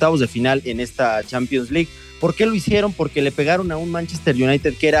octavos de final en esta Champions League. ¿Por qué lo hicieron? Porque le pegaron a un Manchester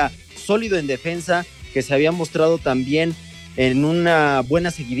United que era sólido en defensa, que se había mostrado también en una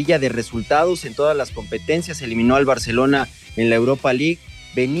buena seguidilla de resultados en todas las competencias. Eliminó al Barcelona en la Europa League,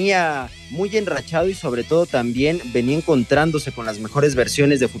 venía muy enrachado, y sobre todo también venía encontrándose con las mejores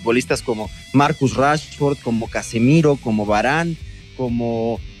versiones de futbolistas como Marcus Rashford, como Casemiro, como Varane,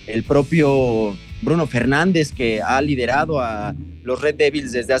 como el propio Bruno Fernández, que ha liderado a los Red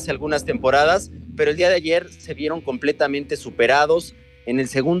Devils desde hace algunas temporadas, pero el día de ayer se vieron completamente superados. En el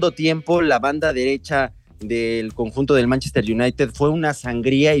segundo tiempo, la banda derecha del conjunto del Manchester United fue una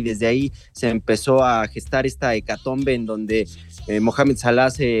sangría, y desde ahí se empezó a gestar esta hecatombe en donde Mohamed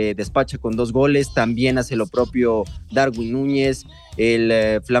Salah se despacha con 2 goles, también hace lo propio Darwin Núñez,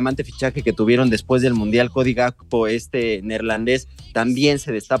 el flamante fichaje que tuvieron después del Mundial, Cody Gakpo, neerlandés, también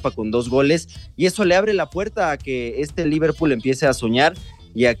se destapa con 2 goles, y eso le abre la puerta a que este Liverpool empiece a soñar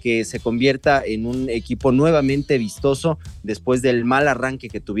y a que se convierta en un equipo nuevamente vistoso después del mal arranque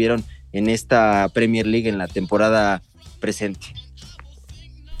que tuvieron en esta Premier League en la temporada presente.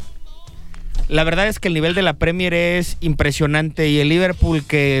 La verdad es que el nivel de la Premier es impresionante, y el Liverpool,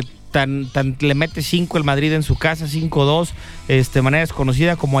 que tan le mete 5 el Madrid en su casa, 5-2, de manera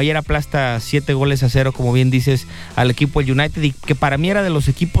desconocida, como ayer aplasta 7-0, como bien dices, al equipo del United, y que para mí era de los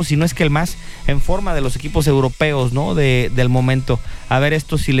equipos, si no es que el más en forma de los equipos europeos, ¿no? Del momento. A ver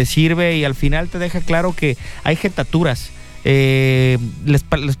esto si le sirve, y al final te deja claro que hay jetaturas. Les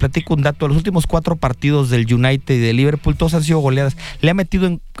platico un dato: los últimos 4 partidos del United y del Liverpool, todos han sido goleadas. Le ha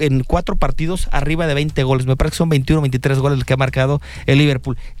metido en 4 partidos arriba de 20 goles, me parece que son 21, 23 goles los que ha marcado el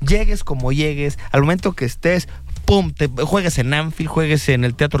Liverpool. Llegues como llegues, al momento que estés, pum, juegues en Anfield, juegues en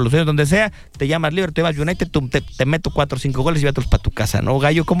el Teatro de los Sueños, donde sea, te llamas Liverpool, te vas United, te meto 4 o 5 goles y vátelos para tu casa, ¿no?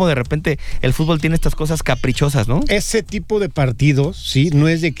 Gallo, cómo de repente el fútbol tiene estas cosas caprichosas, ¿no? Ese tipo de partidos, sí, no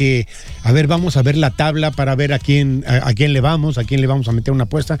es de que, a ver, vamos a ver la tabla para ver a quién le vamos a meter una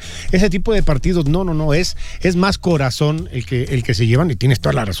apuesta. Ese tipo de partidos, no, es más corazón el que se llevan, y tienes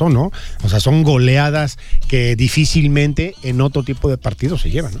toda la razón, ¿no? O sea, son goleadas que difícilmente en otro tipo de partidos se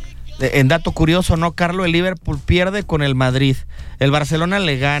llevan, ¿no? En dato curioso, ¿no, Carlos? El Liverpool pierde con el Madrid, el Barcelona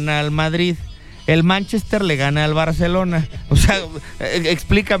le gana al Madrid, el Manchester le gana al Barcelona. O sea,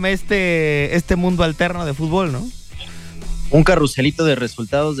 explícame este mundo alterno de fútbol, ¿no? Un carruselito de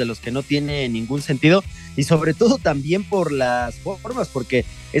resultados de los que no tiene ningún sentido, y sobre todo también por las formas, porque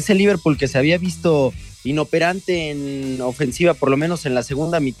ese Liverpool que se había visto inoperante en ofensiva, por lo menos en la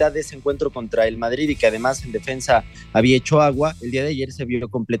segunda mitad de ese encuentro contra el Madrid, y que además en defensa había hecho agua, el día de ayer se vio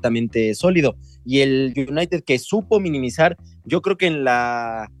completamente sólido. Y el United, que supo minimizar, yo creo que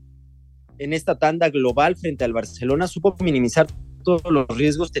en esta tanda global frente al Barcelona, supo minimizar todos los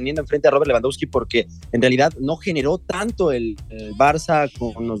riesgos teniendo enfrente a Robert Lewandowski, porque en realidad no generó tanto el Barça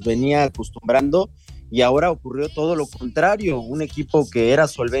como nos venía acostumbrando, y ahora ocurrió todo lo contrario. Un equipo que era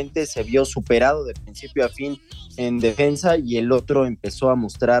solvente se vio superado de principio a fin en defensa y el otro empezó a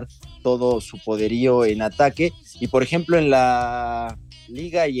mostrar todo su poderío en ataque. Y por ejemplo en la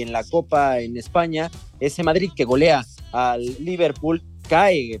Liga y en la Copa en España, ese Madrid que golea al Liverpool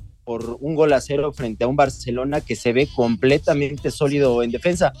cae por 1-0 frente a un Barcelona que se ve completamente sólido en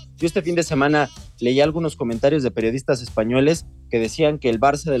defensa. Yo este fin de semana leí algunos comentarios de periodistas españoles que decían que el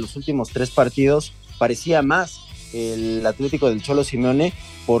Barça de los últimos 3 partidos parecía más el Atlético del Cholo Simeone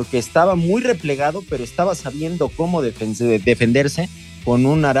porque estaba muy replegado, pero estaba sabiendo cómo defenderse con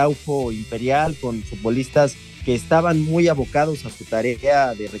un Araujo imperial, con futbolistas que estaban muy abocados a su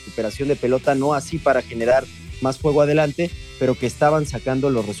tarea de recuperación de pelota, no así para generar más juego adelante, pero que estaban sacando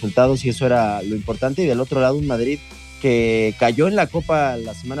los resultados y eso era lo importante. Y del otro lado un Madrid que cayó en la Copa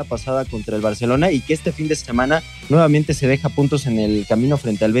la semana pasada contra el Barcelona y que este fin de semana nuevamente se deja puntos en el camino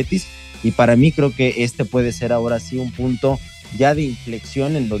frente al Betis, y para mí creo que este puede ser ahora sí un punto ya de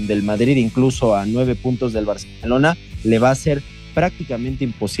inflexión en donde el Madrid, incluso a 9 puntos del Barcelona, le va a ser prácticamente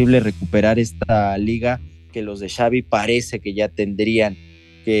imposible recuperar esta liga que los de Xavi parece que ya tendrían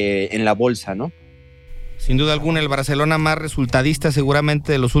que en la bolsa, ¿no? Sin duda alguna, el Barcelona más resultadista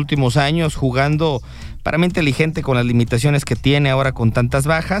seguramente de los últimos años, jugando para mí inteligente con las limitaciones que tiene ahora con tantas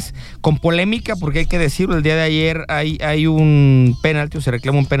bajas, con polémica, porque hay que decirlo, el día de ayer hay un penalti, o se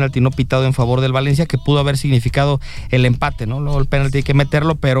reclama un penalti no pitado en favor del Valencia, que pudo haber significado el empate, ¿no? Luego el penalti hay que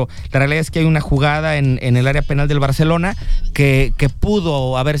meterlo, pero la realidad es que hay una jugada en el área penal del Barcelona que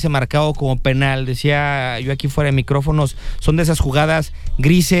pudo haberse marcado como penal. Decía yo aquí fuera de micrófonos, son de esas jugadas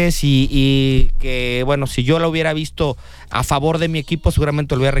grises y que, bueno, si yo lo hubiera visto a favor de mi equipo,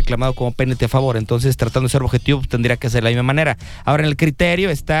 seguramente lo hubiera reclamado como penalti a favor. Entonces, tratando de ser objetivo, pues, tendría que hacer de la misma manera. Ahora, en el criterio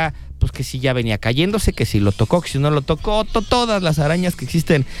está, pues, que si ya venía cayéndose, que si lo tocó, que si no lo tocó, todas las arañas que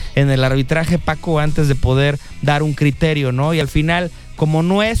existen en el arbitraje, Paco, antes de poder dar un criterio, ¿no? Y al final, como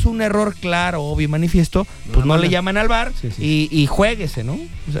no es un error claro, obvio y manifiesto, pues no le llaman al VAR, y juéguese, ¿no?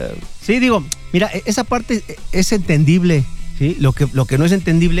 O sea, sí, digo, mira, esa parte es entendible, ¿sí? Lo que no es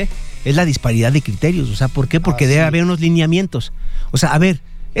entendible es la disparidad de criterios. O sea, ¿por qué? Porque debe haber unos lineamientos. O sea, a ver,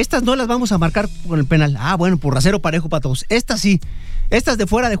 estas no las vamos a marcar con el penal. Ah, bueno, por rasero parejo para todos. Estas sí. Estas de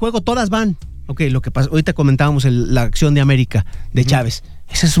fuera de juego todas van. Ok, lo que pasa, ahorita comentábamos la acción de América, de Chávez.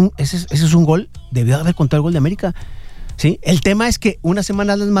 Ese es un gol, debió haber contado el gol de América. ¿Sí? El tema es que unas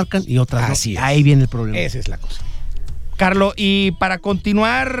semanas las marcan y otras no. Ahí viene el problema. Esa es la cosa. Carlos, y para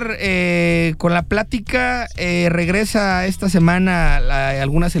continuar con la plática, regresa esta semana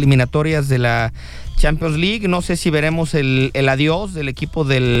algunas eliminatorias de la Champions League. No sé si veremos el adiós del equipo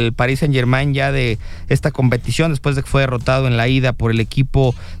del Paris Saint-Germain ya de esta competición, después de que fue derrotado en la ida por el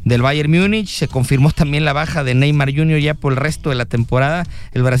equipo del Bayern Múnich. Se confirmó también la baja de Neymar Jr. ya por el resto de la temporada.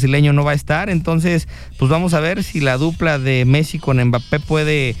 El brasileño no va a estar, entonces pues vamos a ver si la dupla de Messi con Mbappé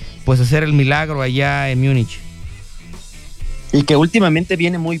puede pues hacer el milagro allá en Múnich. Y que últimamente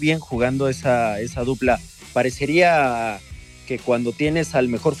viene muy bien jugando esa dupla. Parecería que cuando tienes al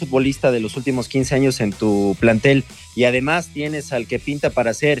mejor futbolista de los últimos 15 años en tu plantel y además tienes al que pinta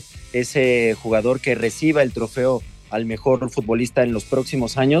para ser ese jugador que reciba el trofeo al mejor futbolista en los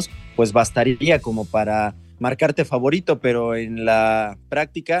próximos años, pues bastaría como para marcarte favorito, pero en la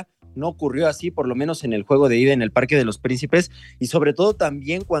práctica no ocurrió así, por lo menos en el juego de ida en el Parque de los Príncipes, y sobre todo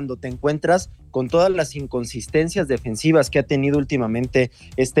también cuando te encuentras con todas las inconsistencias defensivas que ha tenido últimamente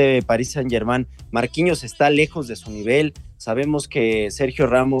este Paris Saint-Germain. Marquinhos está lejos de su nivel. Sabemos que Sergio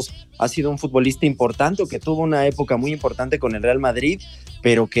Ramos ha sido un futbolista importante, que tuvo una época muy importante con el Real Madrid,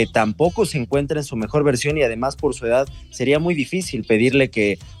 pero que tampoco se encuentra en su mejor versión, y además por su edad sería muy difícil pedirle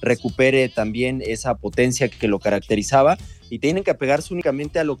que recupere también esa potencia que lo caracterizaba, y tienen que apegarse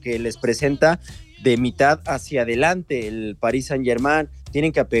únicamente a lo que les presenta de mitad hacia adelante el Paris Saint-Germain.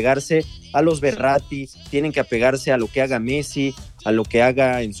 Tienen que apegarse a los Verratti, tienen que apegarse a lo que haga Messi, a lo que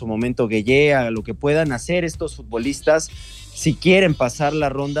haga en su momento Gueye, a lo que puedan hacer estos futbolistas si quieren pasar la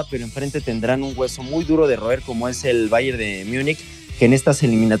ronda, pero enfrente tendrán un hueso muy duro de roer como es el Bayern de Múnich, que en estas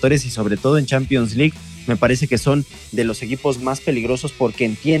eliminatorias y sobre todo en Champions League me parece que son de los equipos más peligrosos porque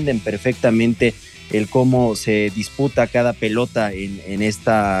entienden perfectamente el cómo se disputa cada pelota en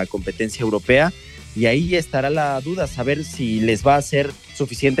esta competencia europea. Y ahí estará la duda, saber si les va a ser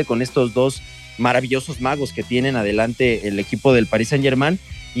suficiente con estos dos maravillosos magos que tienen adelante el equipo del Paris Saint-Germain,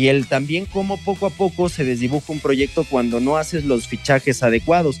 y el también cómo poco a poco se desdibuja un proyecto cuando no haces los fichajes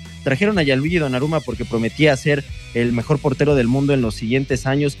adecuados. Trajeron a Gianluigi Donnarumma porque prometía ser el mejor portero del mundo en los siguientes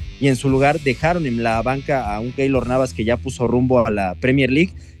años, y en su lugar dejaron en la banca a un Keylor Navas que ya puso rumbo a la Premier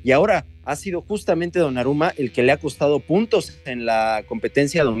League, y ahora ha sido justamente Donnarumma el que le ha costado puntos en la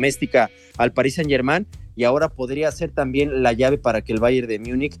competencia doméstica al Paris Saint-Germain, y ahora podría ser también la llave para que el Bayern de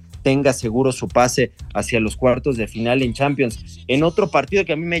Múnich tenga seguro su pase hacia los cuartos de final en Champions. En otro partido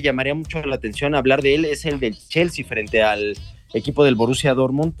que a mí me llamaría mucho la atención hablar de él es el del Chelsea frente al equipo del Borussia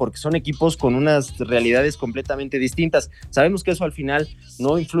Dortmund, porque son equipos con unas realidades completamente distintas. Sabemos que eso al final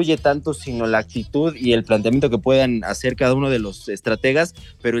no influye tanto, sino la actitud y el planteamiento que puedan hacer cada uno de los estrategas,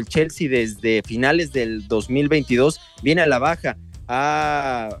 pero el Chelsea desde finales del 2022 viene a la baja,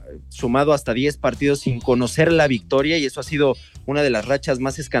 ha sumado hasta 10 partidos sin conocer la victoria, y eso ha sido una de las rachas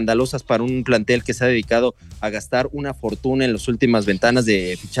más escandalosas para un plantel que se ha dedicado a gastar una fortuna en las últimas ventanas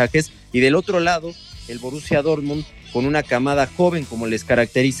de fichajes. Y del otro lado, el Borussia Dortmund, con una camada joven como les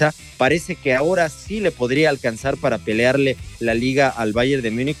caracteriza, parece que ahora sí le podría alcanzar para pelearle la liga al Bayern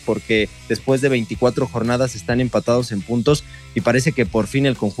de Múnich, porque después de 24 jornadas están empatados en puntos, y parece que por fin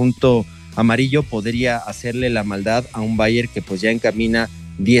el conjunto amarillo podría hacerle la maldad a un Bayern que pues ya encamina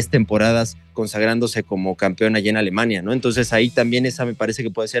 10 temporadas consagrándose como campeón allá en Alemania, ¿no? Entonces ahí también esa me parece que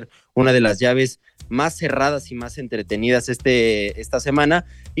puede ser una de las llaves más cerradas y más entretenidas esta semana.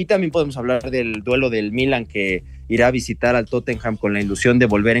 Y también podemos hablar del duelo del Milan, que irá a visitar al Tottenham con la ilusión de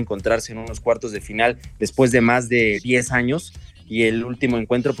volver a encontrarse en unos cuartos de final después de más de 10 años. Y el último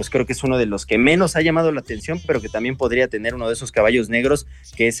encuentro, pues creo que es uno de los que menos ha llamado la atención, pero que también podría tener uno de esos caballos negros,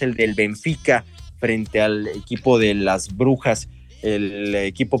 que es el del Benfica frente al equipo de las Brujas, el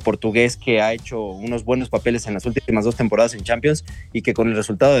equipo portugués que ha hecho unos buenos papeles en las últimas 2 temporadas en Champions, y que con el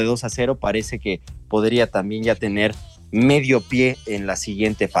resultado de 2-0 parece que podría también ya tener medio pie en la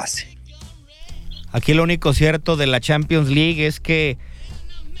siguiente fase. Aquí lo único cierto de la Champions League es que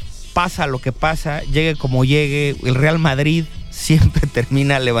pasa lo que pasa, llegue como llegue, el Real Madrid siempre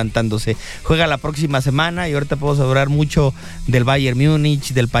termina levantándose. Juega la próxima semana y ahorita podemos hablar mucho del Bayern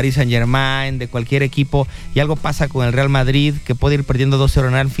Múnich, del Paris Saint-Germain, de cualquier equipo, y algo pasa con el Real Madrid que puede ir perdiendo 2-0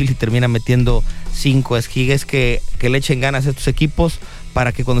 en Anfield y termina metiendo 5. Es que le echen ganas a estos equipos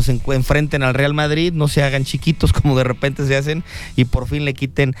para que cuando se enfrenten al Real Madrid no se hagan chiquitos como de repente se hacen, y por fin le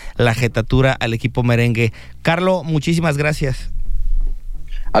quiten la jetatura al equipo merengue. Carlo, muchísimas gracias.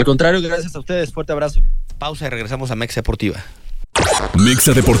 Al contrario, gracias a ustedes, fuerte abrazo. Pausa y regresamos a Mexa Deportiva.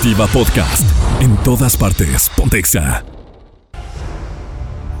 Mexa Deportiva Podcast. En todas partes, Pontexa.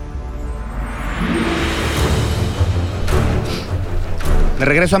 De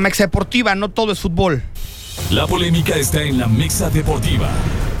regreso a Mexa Deportiva, no todo es fútbol. La polémica está en la Mexa Deportiva,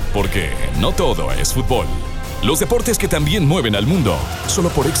 porque no todo es fútbol. Los deportes que también mueven al mundo, solo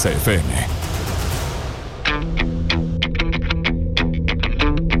por Exa FM.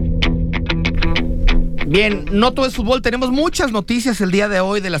 Bien, no todo es fútbol, tenemos muchas noticias el día de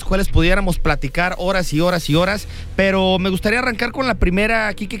hoy de las cuales pudiéramos platicar horas y horas y horas, pero me gustaría arrancar con la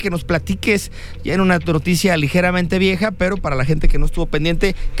primera, Quique, que nos platiques ya en una noticia ligeramente vieja, pero para la gente que no estuvo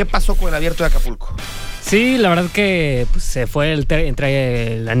pendiente, ¿qué pasó con el Abierto de Acapulco? Sí, la verdad que pues, se fue entre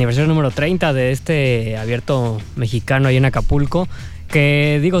el aniversario número 30 de este Abierto mexicano ahí en Acapulco,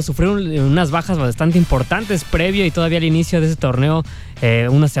 que sufrió unas bajas bastante importantes previo y todavía al inicio de ese torneo.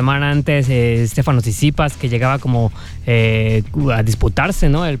 Una semana antes, Stefanos Tsitsipas, que llegaba como a disputarse,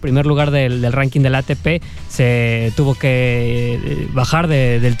 ¿no?, el primer lugar del ranking del ATP, se tuvo que bajar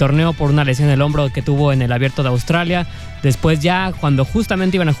del torneo por una lesión en el hombro que tuvo en el Abierto de Australia. Después, ya cuando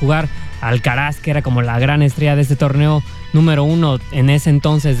justamente iban a jugar Alcaraz, que era como la gran estrella de este torneo, número 1 en ese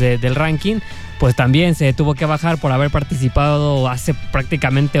entonces del ranking, pues también se tuvo que bajar por haber participado hace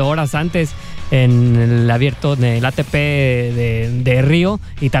prácticamente horas antes en el Abierto del ATP de Río,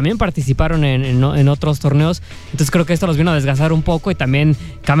 y también participaron en otros torneos. Entonces creo que esto los vino a desgastar un poco, y también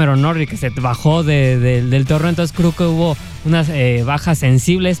Cameron Norrie, que se bajó del torneo. Entonces creo que hubo unas bajas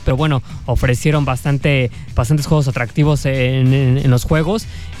sensibles, pero bueno, ofrecieron bastantes juegos atractivos en los juegos.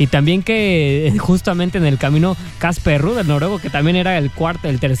 Y también que justamente en el camino Casper Ruud, el noruego, que también era el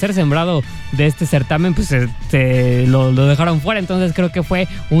tercer sembrado de este certamen, pues lo dejaron fuera. Entonces creo que fue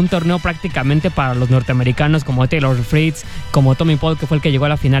un torneo prácticamente para los norteamericanos, como Taylor Fritz, como Tommy Paul, que fue el que llegó a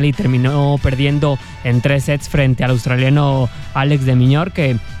la final y terminó perdiendo en 3 sets frente al australiano Alex de Minaur,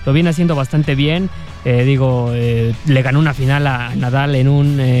 que lo viene haciendo bastante bien. Le ganó una final a Nadal en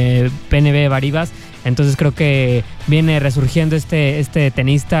un PNB Paribas. Entonces creo que viene resurgiendo este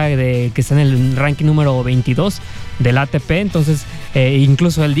tenista que está en el ranking número 22 del ATP. Entonces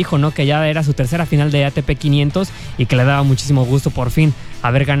incluso él dijo, ¿no?, que ya era su tercera final de ATP 500 y que le daba muchísimo gusto por fin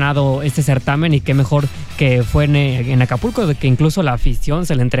haber ganado este certamen, y qué mejor que fue en Acapulco, de que incluso la afición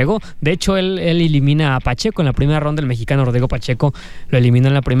se le entregó. De hecho, él elimina a Pacheco en la primera ronda, el mexicano Rodrigo Pacheco lo eliminó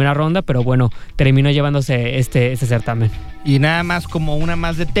en la primera ronda, pero bueno, terminó llevándose este certamen. Y nada más como una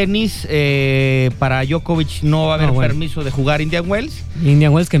más de tenis, para Djokovic no va a haber permiso de jugar Indian Wells.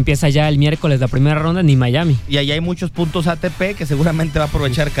 Indian Wells que empieza ya el miércoles la primera ronda, ni Miami. Y ahí hay muchos puntos ATP que seguramente va a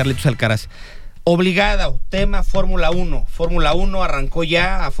aprovechar Carlitos Alcaraz. Obligado, tema Fórmula 1. Fórmula 1 arrancó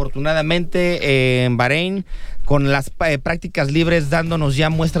ya, afortunadamente, en Bahrein, con las prácticas libres dándonos ya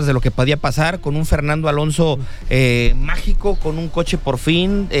muestras de lo que podía pasar, con un Fernando Alonso mágico, con un coche por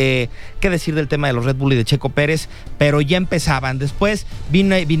fin. Qué decir del tema de los Red Bull y de Checo Pérez, pero ya empezaban. Después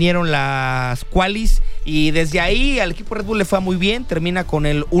vinieron las qualis y desde ahí al equipo Red Bull le fue muy bien, termina con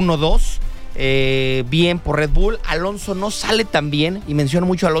el 1-2. Bien por Red Bull. Alonso no sale tan bien, y menciono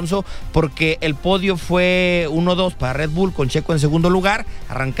mucho a Alonso porque el podio fue 1-2 para Red Bull, con Checo en segundo lugar,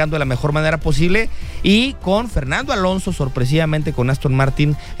 arrancando de la mejor manera posible, y con Fernando Alonso sorpresivamente con Aston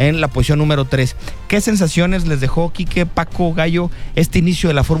Martin en la posición número 3. ¿Qué sensaciones les dejó, Quique, Paco, Gallo, este inicio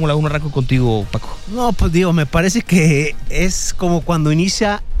de la Fórmula 1? Arranco contigo, Paco. No, pues digo, me parece que es como cuando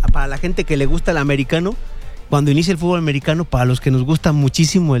inicia, para la gente que le gusta el americano, cuando inicia el fútbol americano, para los que nos gusta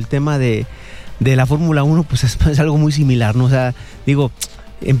muchísimo el tema de la Fórmula 1, pues es algo muy similar, ¿no? O sea, digo,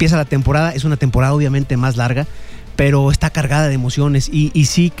 empieza la temporada, es una temporada obviamente más larga, pero está cargada de emociones, y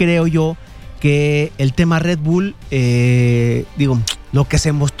sí creo yo que el tema Red Bull, digo, lo que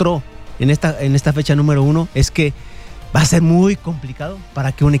se mostró en esta fecha número 1 es que va a ser muy complicado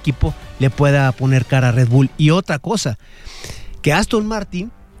para que un equipo le pueda poner cara a Red Bull. Y otra cosa, que Aston Martin,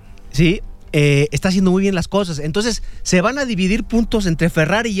 ¿sí?, está haciendo muy bien las cosas. Entonces se van a dividir puntos entre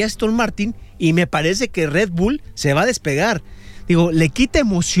Ferrari y Aston Martin, y me parece que Red Bull se va a despegar. Digo, le quita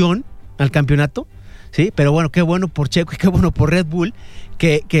emoción al campeonato, ¿sí? Pero bueno, qué bueno por Checo y qué bueno por Red Bull,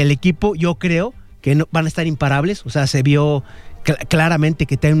 que el equipo, yo creo que no, van a estar imparables. O sea, se vio claramente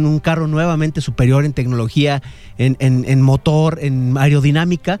que tienen un carro nuevamente superior en tecnología, en motor, en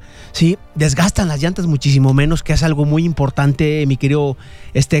aerodinámica, ¿sí? Desgastan las llantas muchísimo menos, que es algo muy importante, mi querido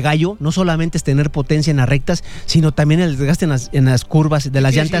Gallo. No solamente es tener potencia en las rectas, sino también el desgaste en las curvas de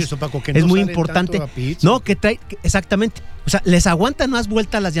las llantas. Eso, Paco, que es no muy salen importante. tanto a pits, no, que trae, exactamente. O sea, les aguantan más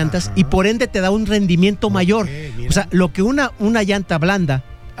vueltas las llantas. Ajá. Y por ende te da un rendimiento mayor. Mira. O sea, lo que una llanta blanda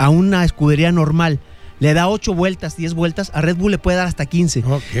a una escudería normal le da 8 vueltas, 10 vueltas, a Red Bull le puede dar hasta 15.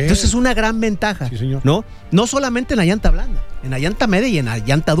 Okay. Entonces es una gran ventaja, sí, señor. No solamente en la llanta blanda, en la llanta media y en la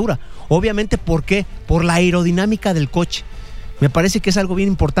llanta dura. Obviamente, ¿por qué? Por la aerodinámica del coche. Me parece que es algo bien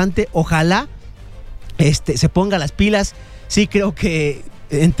importante. Ojalá se ponga las pilas. Sí, creo que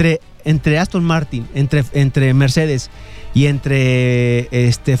entre Aston Martin, entre Mercedes y entre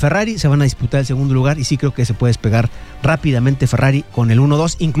Ferrari se van a disputar el segundo lugar, y sí creo que se puede despegar rápidamente Ferrari con el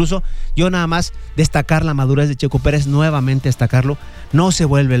 1-2. Incluso yo nada más destacar la madurez de Checo Pérez, nuevamente destacarlo. No se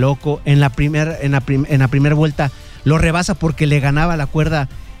vuelve loco. En la primera vuelta lo rebasa porque le ganaba la cuerda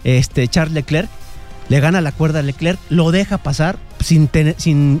Charles Leclerc. Le gana la cuerda a Leclerc, lo deja pasar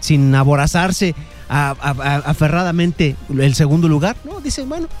sin aborazarse aferradamente el segundo lugar. No, dice,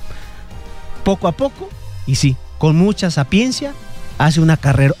 bueno, poco a poco, y sí, con mucha sapiencia, hace un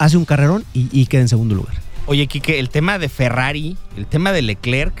carrerón y queda en segundo lugar. Oye, Quique, el tema de Ferrari, el tema de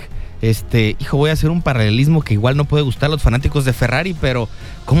Leclerc, voy a hacer un paralelismo que igual no puede gustar a los fanáticos de Ferrari, pero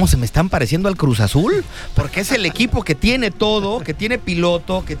 ¿cómo se me están pareciendo al Cruz Azul? Porque es el equipo que tiene todo, que tiene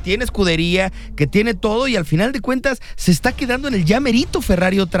piloto, que tiene escudería, que tiene todo, y al final de cuentas se está quedando en el llamerito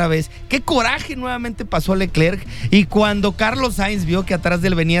Ferrari otra vez. Qué coraje nuevamente pasó Leclerc, y cuando Carlos Sainz vio que atrás de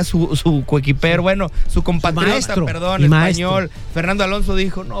él venía su coequipero, su compatriota, español, Fernando Alonso,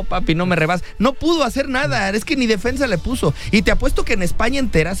 dijo, no papi, no me rebas. No pudo hacer nada, es que ni defensa le puso, y te apuesto que en España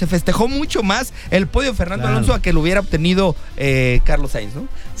entera se festejó mucho más el podio de Fernando Alonso a que lo hubiera obtenido Carlos Sainz, ¿no?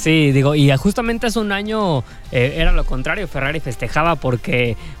 Sí, digo, y justamente hace un año era lo contrario. Ferrari festejaba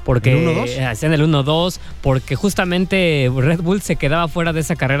porque hacían el 1-2, porque justamente Red Bull se quedaba fuera de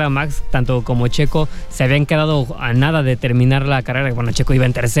esa carrera. Max, tanto como Checo, se habían quedado a nada de terminar la carrera. Bueno, Checo iba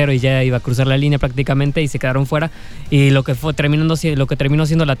en tercero y ya iba a cruzar la línea prácticamente, y se quedaron fuera, y lo que terminó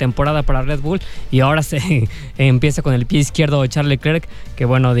siendo la temporada para Red Bull, y ahora se empieza con el pie izquierdo Charles Leclerc, que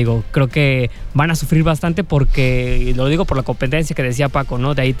bueno, digo, creo que van a sufrir bastante, porque lo digo por la competencia que decía Paco,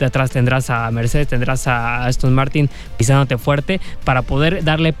 ¿no? De ahí atrás tendrás a Mercedes, tendrás a Aston Martin pisándote fuerte para poder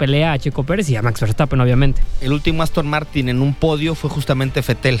darle pelea a Checo Pérez y a Max Verstappen, obviamente. El último Aston Martin en un podio fue justamente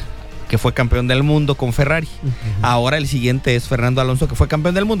Vettel, que fue campeón del mundo con Ferrari. Ahora el siguiente es Fernando Alonso, que fue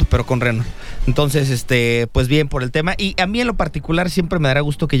campeón del mundo, pero con Renault. Entonces, pues bien por el tema. Y a mí en lo particular siempre me dará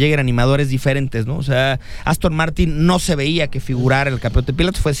gusto que lleguen animadores diferentes, ¿no? O sea, Aston Martin no se veía que figurara el campeonato de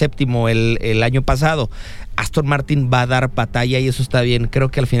pilotos, fue séptimo el año pasado. Aston Martin va a dar batalla y eso está bien. Creo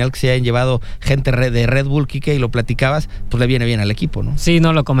que al final que se hayan llevado gente de Red Bull, Quique, y lo platicabas, pues le viene bien al equipo, ¿no? Sí,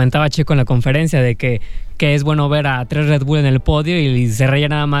 no, lo comentaba Checo en la conferencia de que es bueno ver a 3 Red Bull en el podio y se reía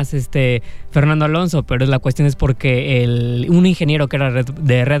nada más Fernando Alonso, pero la cuestión es porque un ingeniero que era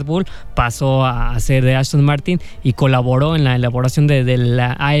de Red Bull pasó a ser de Aston Martin y colaboró en la elaboración de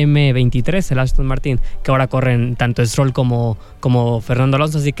la AM23, el Aston Martin, que ahora corren tanto Stroll como Fernando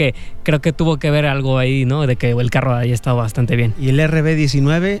Alonso, así que creo que tuvo que ver algo ahí, ¿no? De que el carro haya estado bastante bien. Y el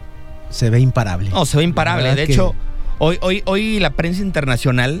RB19 se ve imparable. No, se ve imparable, de hecho... Hoy la prensa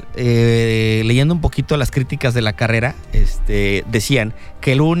internacional, leyendo un poquito las críticas de la carrera, decían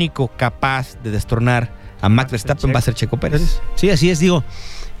que el único capaz de destronar a Max Verstappen va a ser Checo Pérez. Sí, así es, digo,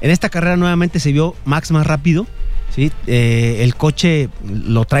 en esta carrera nuevamente se vio Max más rápido, ¿sí? El coche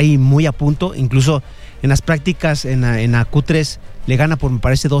lo trae muy a punto, incluso en las prácticas en la Q3 le gana por, me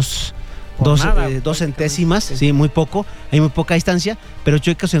parece, dos centésimas, sí, muy poco, hay muy poca distancia, pero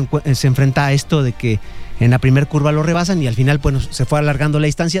Checo se enfrenta a esto de que en la primera curva lo rebasan y al final, bueno, se fue alargando la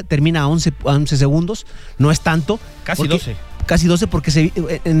distancia, termina a 11 segundos, no es tanto. Casi 12. Casi 12 porque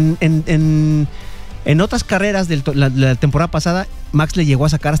en otras carreras de la temporada pasada, Max le llegó a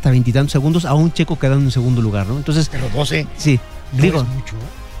sacar hasta 20 y tantos segundos a un Checo quedando en segundo lugar, ¿no? Entonces, pero 12 sí, no digo, es mucho.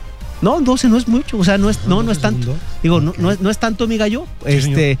 No, 12 no es mucho, o sea, no es tanto. Digo, okay. no es tanto, mi gallo.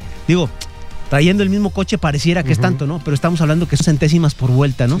 Sí, digo, trayendo el mismo coche pareciera que es tanto, ¿no? Pero estamos hablando que son centésimas por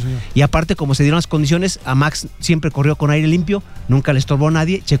vuelta, ¿no? Sí, y aparte, como se dieron las condiciones, a Max siempre corrió con aire limpio, nunca le estorbó a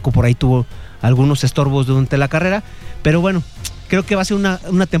nadie. Checo por ahí tuvo algunos estorbos durante la carrera, pero bueno, creo que va a ser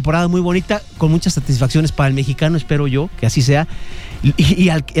una temporada muy bonita, con muchas satisfacciones para el mexicano, espero yo que así sea. Y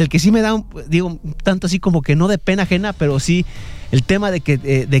el que sí me da, digo, tanto así como que no de pena ajena, pero sí el tema de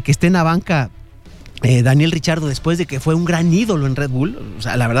que esté en la banca Daniel Ricciardo, después de que fue un gran ídolo en Red Bull, o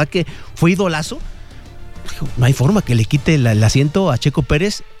sea, la verdad que fue idolazo. No hay forma que le quite el asiento a Checo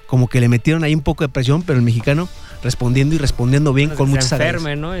Pérez, como que le metieron ahí un poco de presión, pero el mexicano respondiendo bien, con muchas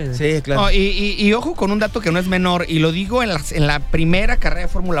enferme, ¿no? Sí, claro. No, y ojo con un dato que no es menor, y lo digo en la primera carrera de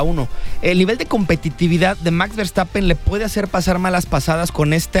Fórmula 1. El nivel de competitividad de Max Verstappen le puede hacer pasar malas pasadas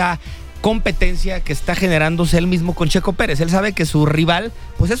con esta competencia que está generándose él mismo con Checo Pérez. Él sabe que su rival,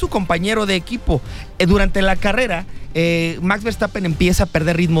 pues es su compañero de equipo. Durante la carrera, Max Verstappen empieza a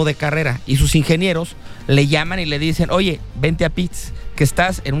perder ritmo de carrera y sus ingenieros le llaman y le dicen: oye, vente a pits, que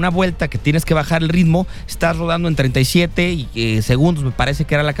estás en una vuelta que tienes que bajar el ritmo, estás rodando en 37 segundos, me parece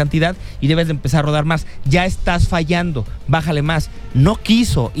que era la cantidad, y debes de empezar a rodar más, ya estás fallando, bájale más. No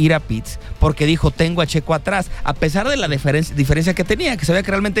quiso ir a pits porque dijo: tengo a Checo atrás, a pesar de la diferencia que tenía, que sabía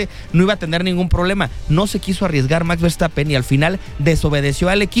que realmente no iba a tener ningún problema. No se quiso arriesgar Max Verstappen y al final desobedeció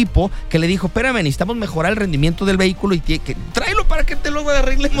al equipo, que le dijo: espérame, necesitamos mejorar el rendimiento del vehículo y tráelo para que te lo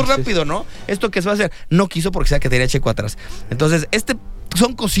arreglemos rápido, ¿no? Esto que se va a hacer. No quiso porque sabía que tenía a Checo atrás. Entonces,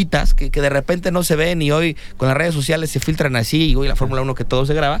 son cositas que de repente no se ven, y hoy con las redes sociales se filtran así, y hoy la Fórmula 1 que todo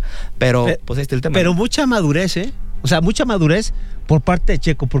se graba, pero pues este es el tema. Pero mucha madurez, o sea, mucha madurez por parte de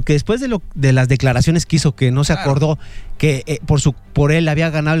Checo, porque después de las declaraciones que hizo, que no se acordó que por él había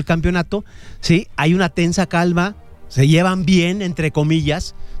ganado el campeonato, sí, hay una tensa calma, se llevan bien, entre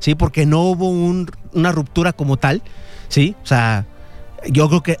comillas, sí, porque no hubo una ruptura como tal, sí, o sea, yo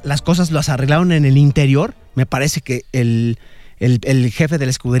creo que las cosas las arreglaron en el interior. Me parece que el jefe de la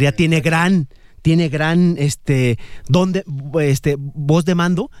escudería tiene gran voz de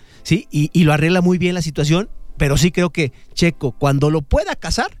mando, ¿sí? Y lo arregla muy bien la situación, pero sí creo que Checo, cuando lo pueda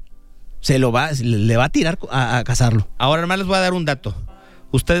cazar, le va a tirar a cazarlo. Ahora, además les voy a dar un dato.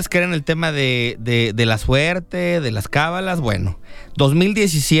 ¿Ustedes creen el tema de la suerte, de las cábalas? Bueno,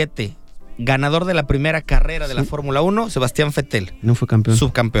 2017, ganador de la primera carrera de la Fórmula 1, Sebastián Vettel. No fue campeón.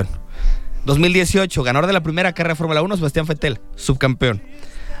 Subcampeón. 2018, ganador de la primera carrera de Fórmula 1, Sebastián Vettel, subcampeón.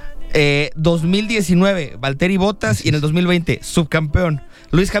 2019, Valtteri Bottas, y en el 2020, subcampeón.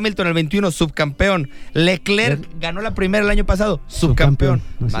 Luis Hamilton, el 21, subcampeón. Leclerc ganó la primera el año pasado, subcampeón.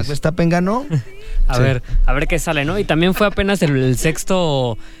 Max Verstappen ganó. A ver qué sale, ¿no? Y también fue apenas el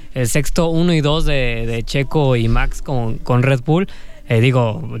sexto 1 y 2 de Checo y Max con Red Bull.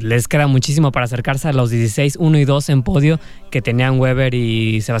 Les queda muchísimo para acercarse a los 16, 1 y 2 en podio que tenían Weber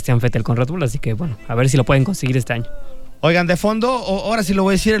y Sebastián Vettel con Red Bull, así que bueno, a ver si lo pueden conseguir este año. Oigan, de fondo, ahora sí lo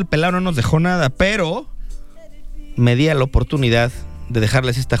voy a decir, el pelado no nos dejó nada, pero me di la oportunidad de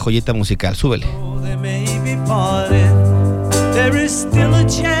dejarles esta joyita musical. Súbele. There is still a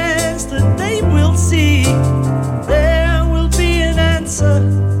chance all see. There will be an answer.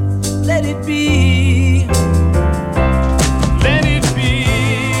 Let it be. Let it be.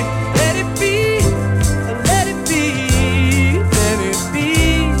 Let it be. Let it be. Let it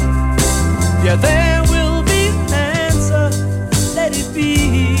be. Yeah, there will be an answer. Let it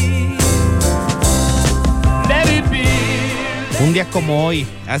be. Let it be. Un día como hoy,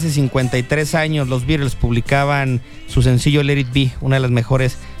 hace 53 años, los Beatles publicaban su sencillo Let It Be, una de las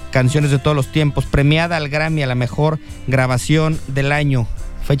mejores canciones de todos los tiempos, premiada al Grammy a la mejor grabación del año,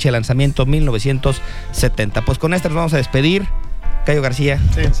 fecha de lanzamiento 1970. Pues con esta nos vamos a despedir. Cayo García.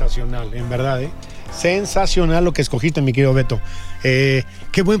 Sensacional, en verdad, sensacional lo que escogiste, mi querido Beto.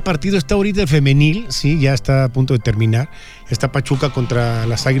 Qué buen partido está ahorita el femenil, sí, ya está a punto de terminar. Está Pachuca contra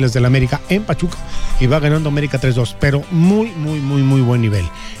las Águilas del América en Pachuca y va ganando América 3-2, pero muy buen nivel.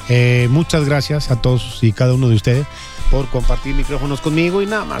 Muchas gracias a todos y cada uno de ustedes por compartir micrófonos conmigo y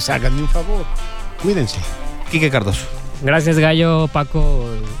nada más háganme un favor, cuídense. Quique Cardoso. Gracias, Gallo, Paco,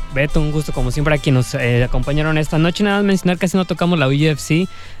 Beto, un gusto como siempre a quienes nos acompañaron esta noche. Nada más mencionar que casi no tocamos la UFC,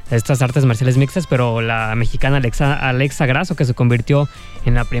 estas artes marciales mixtas, pero la mexicana Alexa Grasso, que se convirtió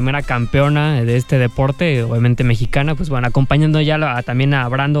en la primera campeona de este deporte, obviamente mexicana, pues bueno, acompañando ya también a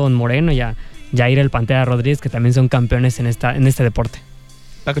Brandon Moreno y a Jair el Pantera Rodríguez, que también son campeones en este deporte.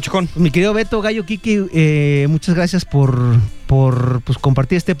 Paco Chocón. Mi querido Beto, Gallo, Kiki, muchas gracias por pues,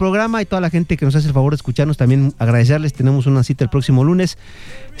 compartir este programa y toda la gente que nos hace el favor de escucharnos, también agradecerles. Tenemos una cita el próximo lunes.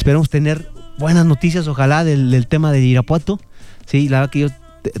 Esperamos tener buenas noticias, ojalá, del tema de Irapuato. Sí, la verdad que yo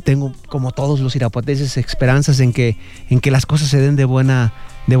tengo, como todos los irapuatenses, esperanzas en que las cosas se den de buena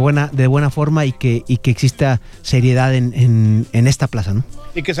forma y que exista seriedad en esta plaza, ¿no?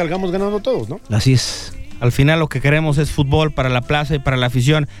 Y que salgamos ganando todos, ¿no? Así es. Al final lo que queremos es fútbol para la plaza y para la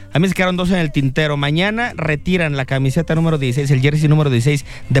afición. A mí se quedaron dos en el tintero. Mañana retiran la camiseta número 16, el jersey número 16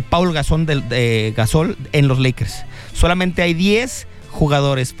 de Paul Gasol en los Lakers. Solamente hay 10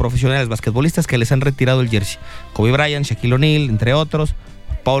 jugadores profesionales basquetbolistas que les han retirado el jersey. Kobe Bryant, Shaquille O'Neal, entre otros.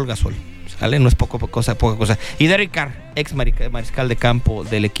 Paul Gasol. ¿Sale? No es poca cosa. Y Derek Carr, ex mariscal de campo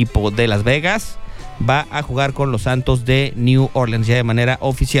del equipo de Las Vegas, va a jugar con los Santos de New Orleans ya de manera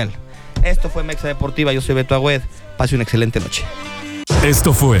oficial. Esto fue Mexa Deportiva, yo soy Beto Agüed. Pase una excelente noche.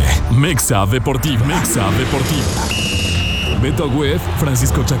 Esto fue Mexa Deportiva. Mexa Deportiva. Beto Agüed,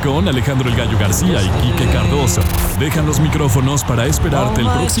 Francisco Chacón, Alejandro El Gallo García y Quique Cardoso dejan los micrófonos para esperarte el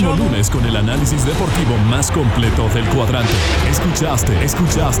próximo lunes con el análisis deportivo más completo del cuadrante. Escuchaste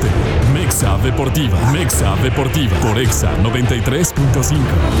Mexa Deportiva. Mexa Deportiva por Exa 93.5.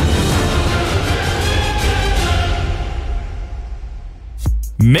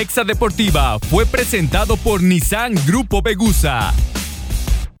 Mexa Deportiva fue presentado por Nissan Grupo Begusa.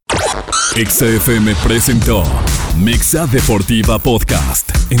 Exa FM presentó Mexa Deportiva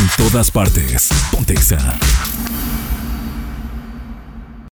Podcast. En todas partes. Ponte Exa.